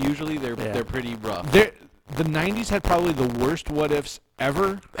comics, but usually they're pretty rough. The 90s had probably the worst What Ifs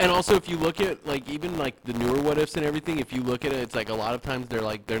ever. And also, if you look at even the newer what ifs and everything, if you look at it, it's like a lot of times they're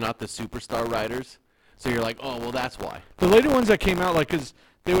not the superstar writers. So you're like, oh well, that's why. The later ones that came out, because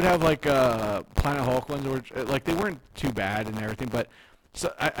they would have Planet Hulk ones, or they weren't too bad and everything. But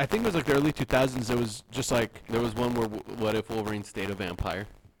so I think it was the early 2000s. It was just There was one where what if Wolverine stayed a vampire?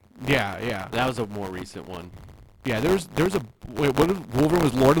 yeah. That was a more recent one. Yeah, there was a wait. What if Wolverine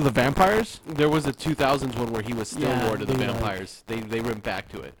was Lord of the Vampires? There was a 2000s one where he was still Yeah, Lord of the they, Vampires. They went back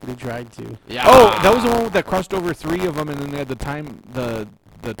to it. They tried to. Yeah. Oh, that was the one that crossed over 3 of them, and then they had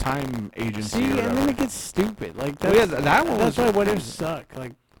the time agency. See, or and whatever. then it gets stupid. Like Well, that's, yeah, that one That's was- why what ifs suck.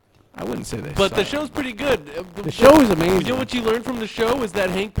 Like I wouldn't say they. But the suck. show's pretty good. the show is amazing. You know what you learned from the show is that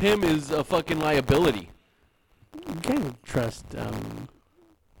Hank Pym is a fucking liability. You can't trust.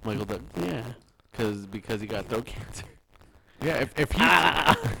 Michael Doug, Yeah. because he got throat cancer. Yeah, if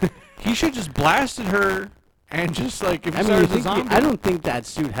he he should just blasted her and just if he I mean, started as a zombie. I don't think that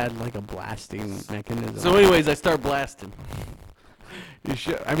suit had like a blasting mechanism. So, anyways, I start blasting. You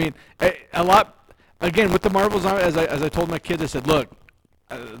should. I mean, a lot. Again, with the Marvel Zombies, as I told my kids, I said, look,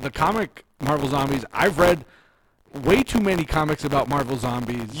 the comic Marvel Zombies, I've read way too many comics about Marvel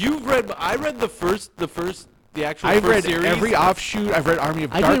Zombies. I read the actual I've first read series. every offshoot. I've read Army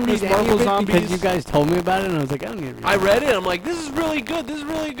of I didn't Darkness, read any Marvel of it Zombies. because you guys told me about it, and I was like, I don't need to read I it. read it. I'm like, this is really good. This is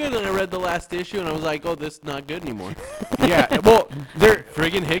really good. And I read the last issue, and I was like, oh, this is not good anymore. Yeah, well, they're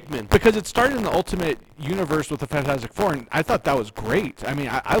Friggin' Hickman. because it started in the Ultimate Universe with the Fantastic Four, and I thought that was great. I mean,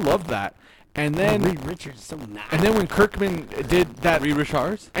 I loved that. And then Reed Richards is so nice. and then when Kirkman did that, Reed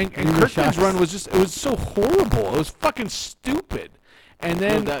Richards. and Reed Kirkman's Richards. run was just, it was so horrible. It was fucking stupid. And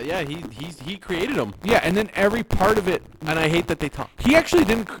then He created them, yeah, and then every part of it, and I hate that they talk. he actually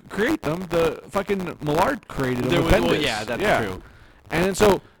didn't create them. The fucking Millard created them. with Bendis. Yeah, that's true. And then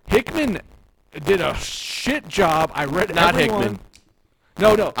so Hickman did a shit job. I read Not everyone. Hickman.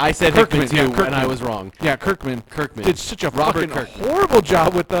 No. I said Kirkman, Hickman yeah, too, and I Kirkman. was wrong. Yeah, Kirkman. Kirkman. Did such a Robert fucking Kirkman. horrible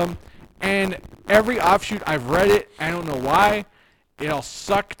job with them. And every offshoot, I've read it. I don't know why. It all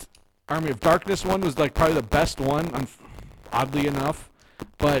sucked. Army of Darkness one was like probably the best one, oddly enough.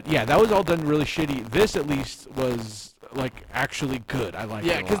 But yeah, that was all done really shitty. This at least was like actually good. I like it.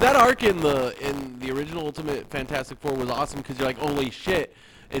 Yeah, a because lot. that arc in the original Ultimate Fantastic Four was awesome. Because you're like, holy shit,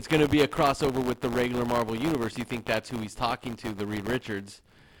 it's gonna be a crossover with the regular Marvel universe. You think that's who he's talking to, the Reed Richards,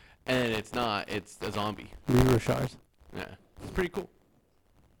 and it's not. It's a zombie. Reed Richards. Yeah, it's pretty cool.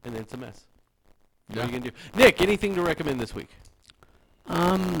 And it's a mess. What Yeah. are you gonna do, Nick? Anything to recommend this week?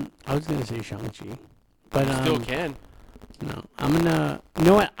 I was gonna say Shang-Chi, but Still can. no, I'm gonna. You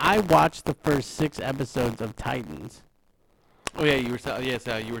know what? I watched the first 6 episodes of Titans. Oh yeah, you were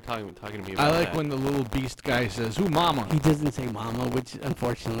you were talking to me about I like that. when the little beast guy says, "Who, mama?" He doesn't say "mama," which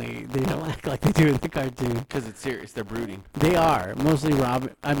unfortunately they don't act like they do in the cartoon. Because it's serious. They're brooding. They are mostly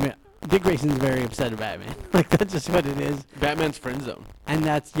Robin. I mean, Dick Grayson's very upset at Batman. Like that's just what it is. Batman's friend zone. And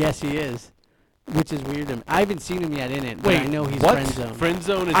that's yes, he is, which is weird to me. I haven't seen him yet in it, but Wait, I know he's what? friend zone. Friend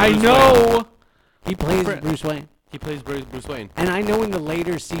zone is. I Bruce know. Wayne. He plays Fri- Bruce Wayne, He plays Bruce Wayne. and I know in the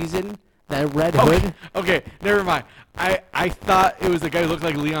later season that Red Okay, Hood. okay, never mind. I thought it was the guy who looked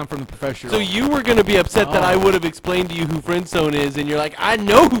like Leon from The Professional. So you were gonna be upset that I would have explained to you who friend zone is, and you're like, I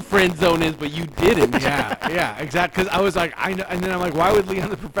know who friend zone is, but you didn't. yeah, exactly. Because I was like, I know, and then I'm like, why would Leon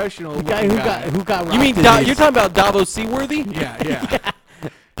the Professional? The guy who got You mean rocked in you're talking about Davos Seaworthy? Yeah.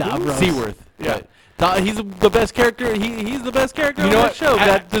 Davros. Seaworth. Yeah. But he's the best character. He's the best character You on know that what? show. I-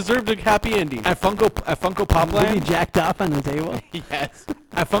 that deserved a happy ending. At Funko Pop When he Land, jacked off on the table. Yes.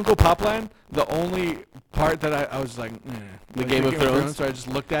 at Funko Pop Land, the only part that I was like, The Game of Thrones? So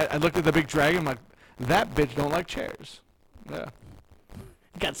I looked at the big dragon. I'm like, that bitch don't like chairs. Yeah.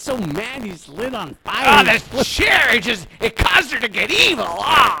 He got so mad he lit on fire. chair! It caused her to get evil.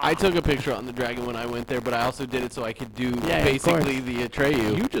 I took a picture on the dragon when I went there, but I also did it so I could do Yeah, of basically the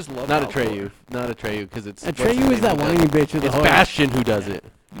Atreyu. You just love not Falcor. Atreyu, because it's Atreyu is that whiny bitch with the It's horse. Bastion who does it.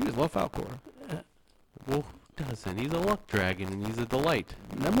 You just love Falcor. Well, who doesn't? He's a luck dragon and he's a delight.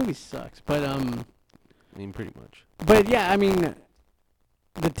 That movie sucks, but I mean, pretty much. But yeah, I mean,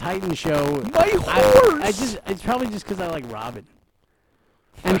 the Titan show. My horse! I just it's probably just because I like Robin,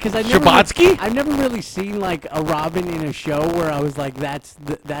 and because I Sherbatsky? I've never really seen like a Robin in a show where I was like,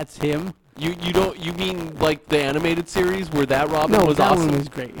 that's him. You mean like the animated series where that Robin No, was that awesome? one was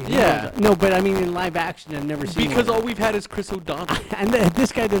great. Yeah. No, but I mean in live action, I've never seen Because one. all we've had is Chris O'Donnell And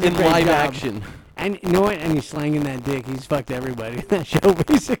this guy does in a great live job. action. And you know what? And he's slanging that dick. He's fucked everybody in that show,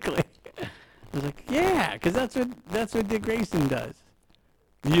 basically. I was like, yeah, because that's what Dick Grayson does.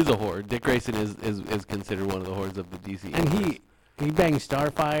 He is a whore. Dick Grayson is considered one of the whores of the DC. And he banged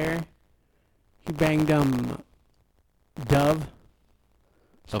Starfire. He banged Dove.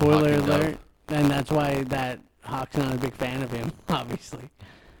 Of Spoiler Hawk and Dove. alert. And that's why that Hawk's not a big fan of him, obviously.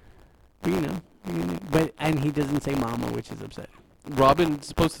 But and he doesn't say mama, which is upsetting. Robin's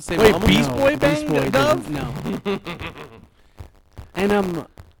supposed to say Wait, mama? Beast No, Boy Beast banged Boy Dove? doesn't- No. And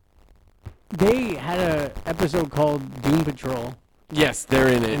they had a episode called Doom Patrol Yes, they're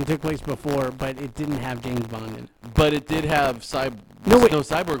in and it. it took place before, but it didn't have James Bond in it. But it did have No, wait.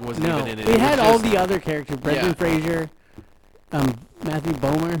 Cyborg wasn't No, even in it. it had was all just- the other characters: Brendan Yeah. Fraser, Matthew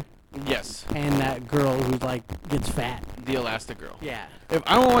Bomer, Yes, and that girl who like gets fat. the Elastic Girl. Yeah, If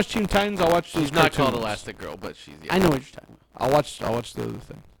I want to watch Teen Titans, I'll watch those She's not called cartoons. Elastic Girl, but she's. Yeah. I know what you're talking about. I'll watch the other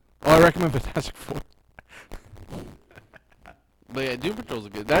thing. Oh, I recommend Fantastic Four. But yeah, Doom Patrol's a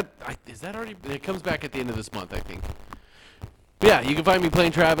good. Is that already? It comes back at the end of this month, I think. But yeah, you can find me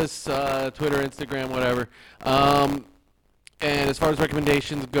playing Travis, Twitter, Instagram, whatever. And as far as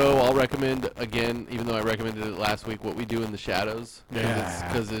recommendations go, I'll recommend again, even though I recommended it last week, What We Do in the Shadows. Yeah.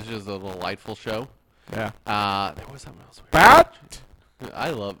 Because it's just a delightful show. Yeah. There was something else. Bat?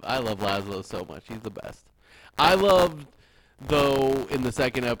 I love Laszlo so much. He's the best. I loved though, in the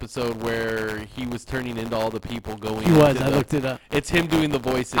second episode where he was turning into all the people going. He was. into I the- looked it up. It's him doing the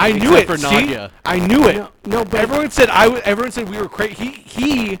voices. I knew except it. for See? Nadia. I knew it. No, but Everyone said everyone said we were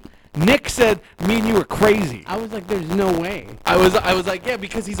crazy. Nick said me and you were crazy. I was like, "There's no way." I was like, yeah,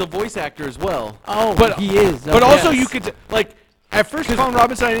 because he's a voice actor as well. Oh, But he is. But okay. also you could like at first Colin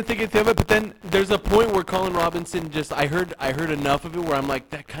Robinson I didn't think anything of it, but then There's a point where Colin Robinson just I heard enough of it where I'm like,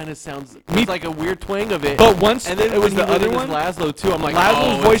 that kind of sounds there's like a weird twang of it. But once and then it was when the he went other in one, as Laszlo too. I'm like,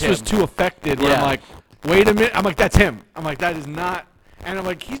 Laszlo's oh, voice it's was him. too affected. Where I'm Yeah. like, wait a minute. I'm like, that's him. I'm like, that is not. And I'm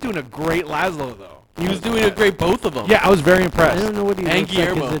like, he's doing a great Laszlo though. He was doing a great both of them. Yeah, I was very I impressed. don't know what he And looks like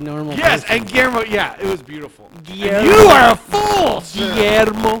Guillermo. as a normal Yes, person. and Guillermo. Yeah, it was beautiful. Guillermo. You are a fool, sir.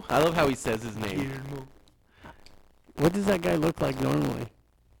 Guillermo. I love how he says his name. What does that guy look like normally?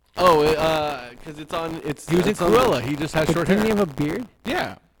 Oh, because it's on. He was in it's on- Cruella. He just has But short didn't hair. he have a beard?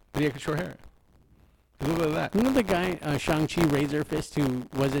 Yeah, he had short hair. A little bit of that. You know the guy, Shang-Chi Razor Fist, who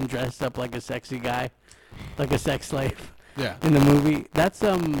wasn't dressed up like a sexy guy, like a sex slave Yeah. in the movie? That's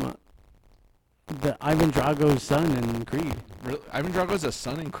the Ivan Drago's son in Creed. Really? Ivan Drago's a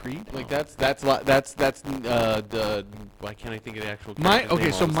son in Creed. Like that's the why can't I think of the actual My character's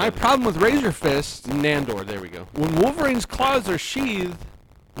name all so of a my sudden? problem with Razor Fist, Nandor, there we go. when Wolverine's claws are sheathed,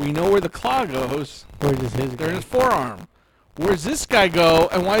 we know where the claw goes. Where does his They're in go? his forearm. Where's this guy go?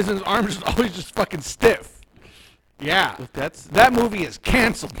 And why isn't his arm just always just fucking stiff? Yeah, That's that movie is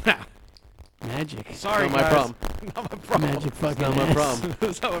canceled now. Magic. Sorry, not my guys. problem. Not my problem. Magic fucking not my ass. problem.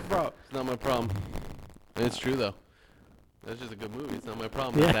 It's not my problem. It's not my problem. It's true though. That's just a good movie. It's not my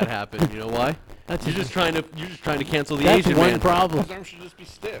problem Yeah. that happened. You know why? That's You're just trying to cancel the That's Asian one man. problem. His arm should just be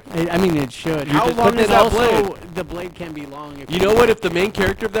stiff. I mean, it should. How But long then is that also, the blade can be long. If You know what? If the main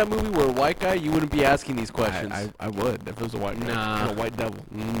character of that movie were a white guy, you wouldn't be asking these questions. I would if it was a white guy. Nah. A white devil.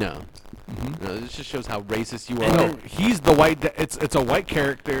 No. No, this just shows how racist you No, are. he's the white. It's a white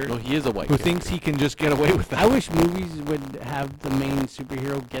character No, he is a white who character. thinks he can just get away with that. I wish movies would have the main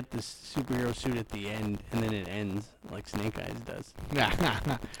superhero get the superhero suit at the end, and then it ends like Snake Eyes does. Nah.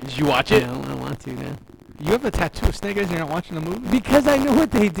 Did you watch it? I want to now. You have a tattoo of Snake Eyes and you're not watching the movie? Because I know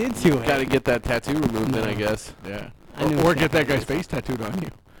what they did to it. Got to get that tattoo removed then, I No. guess. Yeah. I knew Or Snake get that Eyes guy's was- face tattooed on you.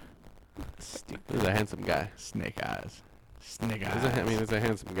 Stupid. He's a handsome guy. Snake Eyes. Snake He's a, I mean, he's a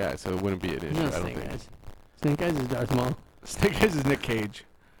handsome guy, so it wouldn't be an issue. Not I don't Snake think. Eyes. Snake Eyes is Darth Maul. Snake Eyes is Nick Cage.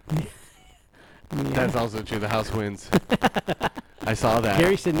 Yeah. That's also true. The house wins. I saw that.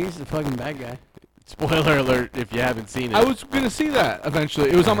 Gary Sinise is a fucking bad guy. Spoiler alert if you haven't seen it. I was gonna see that eventually.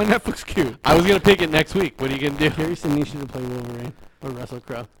 It was on my Netflix queue. gonna pick it next week. What are you gonna do? Gary Sinise should have played Wolverine or Russell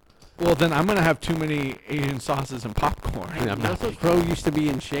Crowe. Well, then I'm gonna have too many Asian sauces and popcorn. I'm not Russell Crowe used to be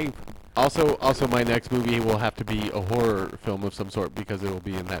in shape. Also, my next movie will have to be a horror film of some sort because it will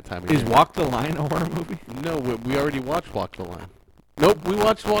be in that time of Is year. Walk the Line a horror movie? No, we already watched Walk the Line. Nope, we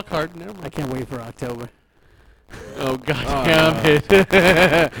watched Walk Hard. Never I mind. can't wait for October. Oh god Oh, damn no. it!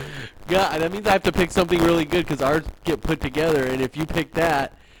 God, that means I have to pick something really good because ours get put together, and if you pick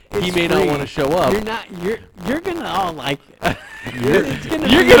that, he It's may not free. want to show up. You're not. You're gonna all like it. You're, It's gonna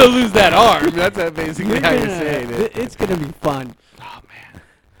you're be- gonna lose that arm. That's basically You're how you're gonna- saying it. It's gonna be fun. Oh man.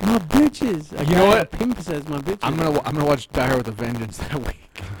 My bitches. You know what? A pimp says my bitches. I'm gonna watch Die Hard with a Vengeance that week.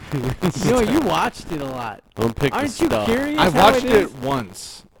 You know, you watched it a lot. Don't pick Aren't the you stuff. curious? I how watched it it is?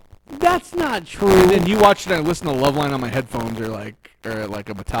 once. That's not true. And then you watched it and I listened to Loveline on my headphones or like a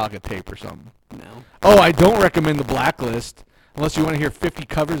Metallica tape or something. No. Oh, I don't recommend The Blacklist unless you want to hear 50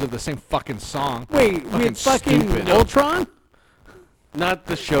 covers of the same fucking song. Wait, Fucking with fucking stupid. Ultron? Not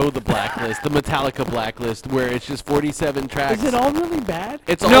the show, The Blacklist, the Metallica Blacklist, where it's just 47 tracks. Is it all really bad?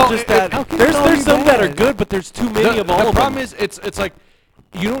 It's No, all just that. how can There's it all be some that are bad? good, but there's too many of all the of problem them. is it's like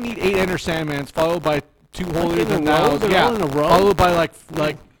you don't need 8 Enter Sandmans followed by 2 Holier in a Than row? Thou. They're Yeah, all in a row? followed by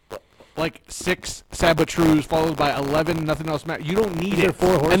like 6 Sabatrews, followed by 11 Nothing Else Matters. You don't need Is there it. 4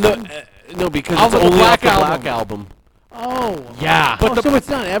 horsemen? and the no, because Off it's of the only Black off the Album. Black Album. Oh. Yeah. But so it's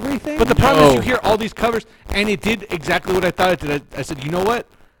not everything? But the problem is No. you hear all these covers, and it did exactly what I thought it did. I said, you know what?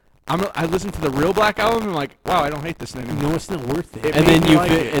 I listened to the real Black Album, and I'm like, wow, I don't hate this anymore. No, it's not worth it. It And made then me you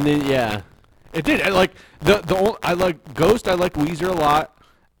like fit, it. and then yeah. It did. I like I like Ghost. I liked Weezer a lot,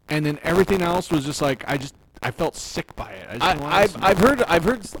 and then everything else was just like I felt sick by it. I just didn't wanna listen. I've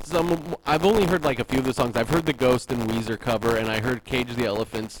heard some. I've only heard like a few of the songs. I've heard the Ghost and Weezer cover, and I heard Cage the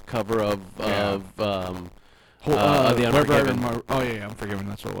Elephant's cover of Yeah. The Wherever I Unforgiven. Remember, oh yeah, Unforgiven.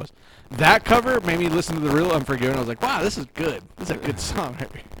 That's what it was. That cover made me listen to the real Unforgiven. I was like, wow, this is good. This is a good song.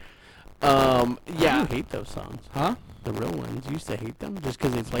 Yeah. You hate those songs. Huh? The real ones. You used to hate them just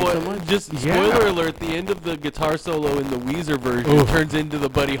because they play Spoil- so much? just Yeah. spoiler alert: the end of the guitar solo in the Weezer version Oof. turns into the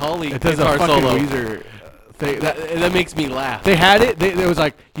Buddy Holly It does guitar a fucking solo. Weezer That makes me laugh. They had it. They was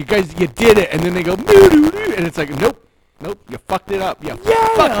like, you guys, you did it, and then they go, "Moo-doo-doo," and it's like, nope, you fucked it up. You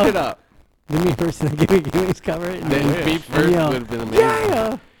fucked it up. The Me First and the Gimmicks cover it. And Then Me First would have been amazing.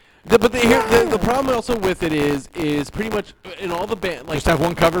 Yeah. But the problem also with it is pretty much in all the band like Just have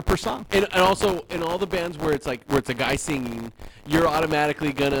one cover per song. and also in all the bands where it's a guy singing, you're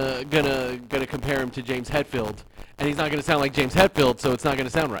automatically gonna compare him to James Hetfield, and he's not gonna sound like James Hetfield, so it's not gonna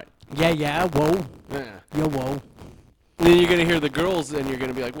sound right. Yeah. Whoa. Yeah. Yo, whoa. And then you're gonna hear the girls, and you're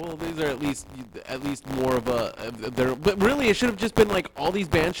gonna be like, well, these are at least more of a. But really, it should have just been like all these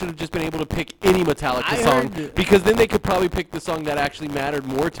bands should have just been able to pick any Metallica song, because then they could probably pick the song that actually mattered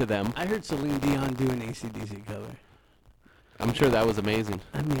more to them. I heard Celine Dion do an AC/DC cover. I'm sure that was amazing.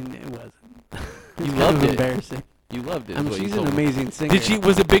 I mean, it wasn't. It's You kind loved of it. Embarrassing. You loved it. I is mean, what you she's an told me. amazing singer. Did she?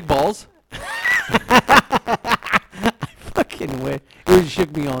 Was it Big Balls? Fucking way. It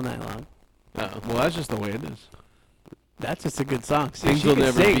shook me all night long. Oh. Well, that's just the way it is. That's just a good song. See, Things she will can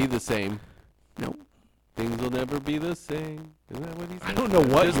never sing. be the same. Nope. Things will never be the same. Isn't that what he said? I don't know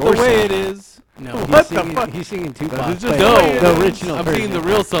what Just you're the way saying. it is. No, What he's the singing, fuck? he's singing Tupac. That is just but the way it the is. original I'm version. singing the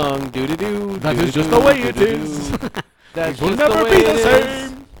real song. Do do do. That is just the way it is. That's Things will just never the be way the it is.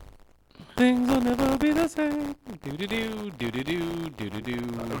 same. Things will never be the same. Do do do do do do do do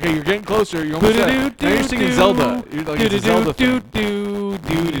do. Okay, you're getting closer. You're almost there. Now you're singing Zelda. You're like it's a Zelda do thing. do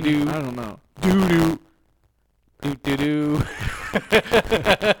do do do I don't know. do do do do do.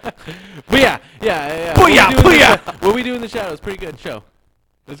 But yeah. Booyah, What we do in the shadows, pretty good show.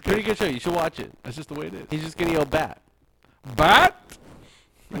 It's a pretty good show. You should watch it. That's just the way it is. He's just gonna yell bat. Bat?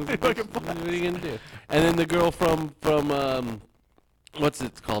 What are you gonna do? And then the girl from what's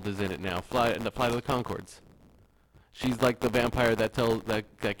it called is in it now? Fly to the Conchords. She's like the vampire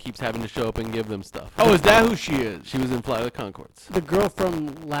that keeps having to show up and give them stuff. Oh, is that who she is? She was in Fly to the Conchords. The girl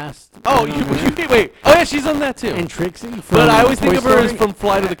from last. Oh, you wait. Oh yeah, she's on that too. And Trixie. From But I always think Toy of her as Story. from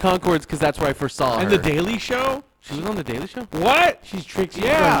Fly to the Conchords because that's where I first saw her. And the Daily Show? She was on the Daily Show. What? She's Trixie.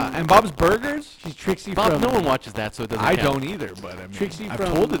 Yeah, From, and Bob's Burgers? she's Trixie Bob, from no one watches that, so it doesn't I count. don't either, but I mean, Trixie I've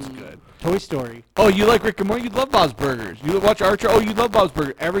from told it's good. Toy Story. Oh, you like Rick and Morty? You love Bob's Burgers. You watch Archer? Oh, you love Bob's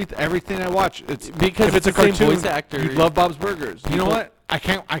Burgers. Everything I watch, it's Because if it's a it's the same cartoon, voice actor. you love Bob's Burgers. You know People- what? I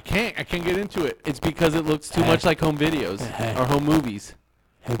can't get into it. It's because it looks too much like home videos or home movies.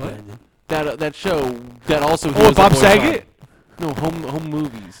 Hey, Brandon. That show that also. he Oh, was a Bob voice Saget? on. No, home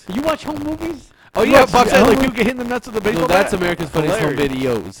movies. You watch home movies? Oh You yeah, watch Bob the Saget. Like home people get hit in the nuts with the baseball No, that's bat? America's Funniest Home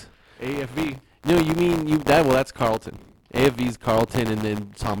Hilarious. Videos. AFV. No, you mean that? Well, that's Carlton. AFV's Carlton, and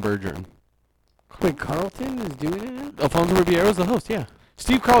then Tom Bergeron. Wait, Carlton is doing it now? Alfonso Ribeiro's the host. Yeah.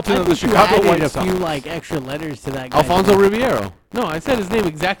 Steve Carlton I of the think you Chicago added White a Sox. few like extra letters to that guy. Alfonso Ribeiro. No, I said his name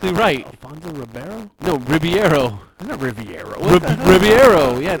exactly right. Alfonso Ribeiro? No, Ribeiro. Isn't that Riviera?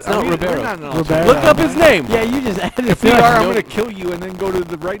 Ribeiro. Yeah, it's not Ribeiro. Ribeiro. Look up his name. Yeah, you just added If we are, I'm No. going to kill you and then go to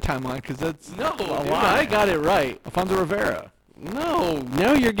the right timeline because that's No, a dude, lie. I got it right. Alfonso Rivera. No,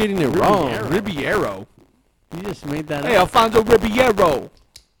 now you're getting it wrong. Ribeiro. You just made that Hey, up. Alfonso Ribeiro.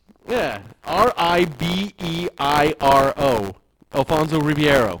 Yeah, Ribeiro. Alfonso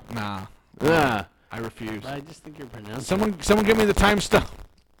Ribeiro. Nah, Ah, I refuse. I just think you're pronouncing Someone give me the time stuff.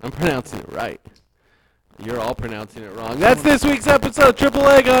 I'm pronouncing it right. You're all pronouncing it wrong. That's this week's episode. Triple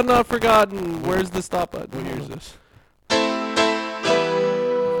A got not forgotten. Where's the stop button? Here's this.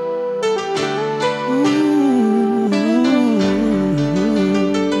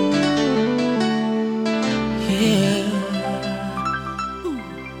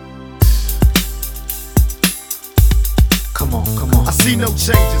 Come on. I see no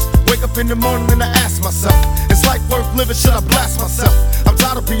changes. Wake up in the morning and I ask myself, is life worth living? Should I blast myself? I'm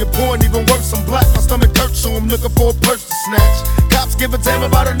tired of being poor and even worse, I'm black. My stomach hurts, so I'm looking for a purse to snatch. Cops give a damn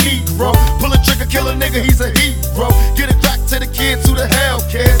about a Negro. Pull a trigger, kill a nigga, he's a hero. Get it back to the kids who the hell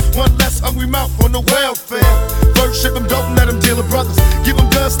cares. One less hungry mouth on the welfare. First ship them, don't let them deal with brothers. Give them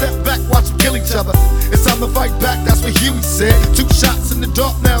guns, step back, watch them kill each other. It's time to fight back, that's what Huey said. 2 shots in the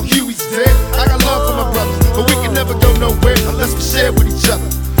dark, now Huey's dead. I got love for my brothers, but we can never go nowhere unless we share with each other.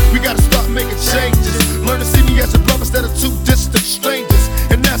 We gotta start making changes. Learn to see me as a brother instead of 2 distant strangers.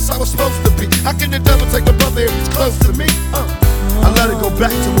 And that's how it's supposed to be. How can the devil take a brother if he's close to me? I let it go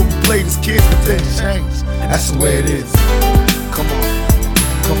back to when we played as kids, but then changed. That's the way it is. Come on.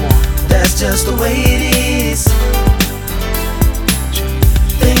 That's just the way it is.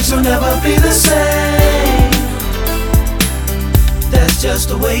 Things will never be the same. That's just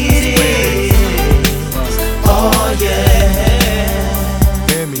the way it is. Oh yeah.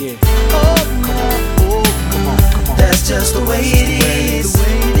 Hear me. That's just the way it is.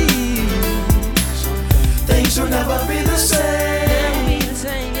 Things will never be the same.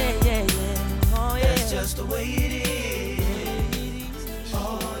 That's just just the way it is.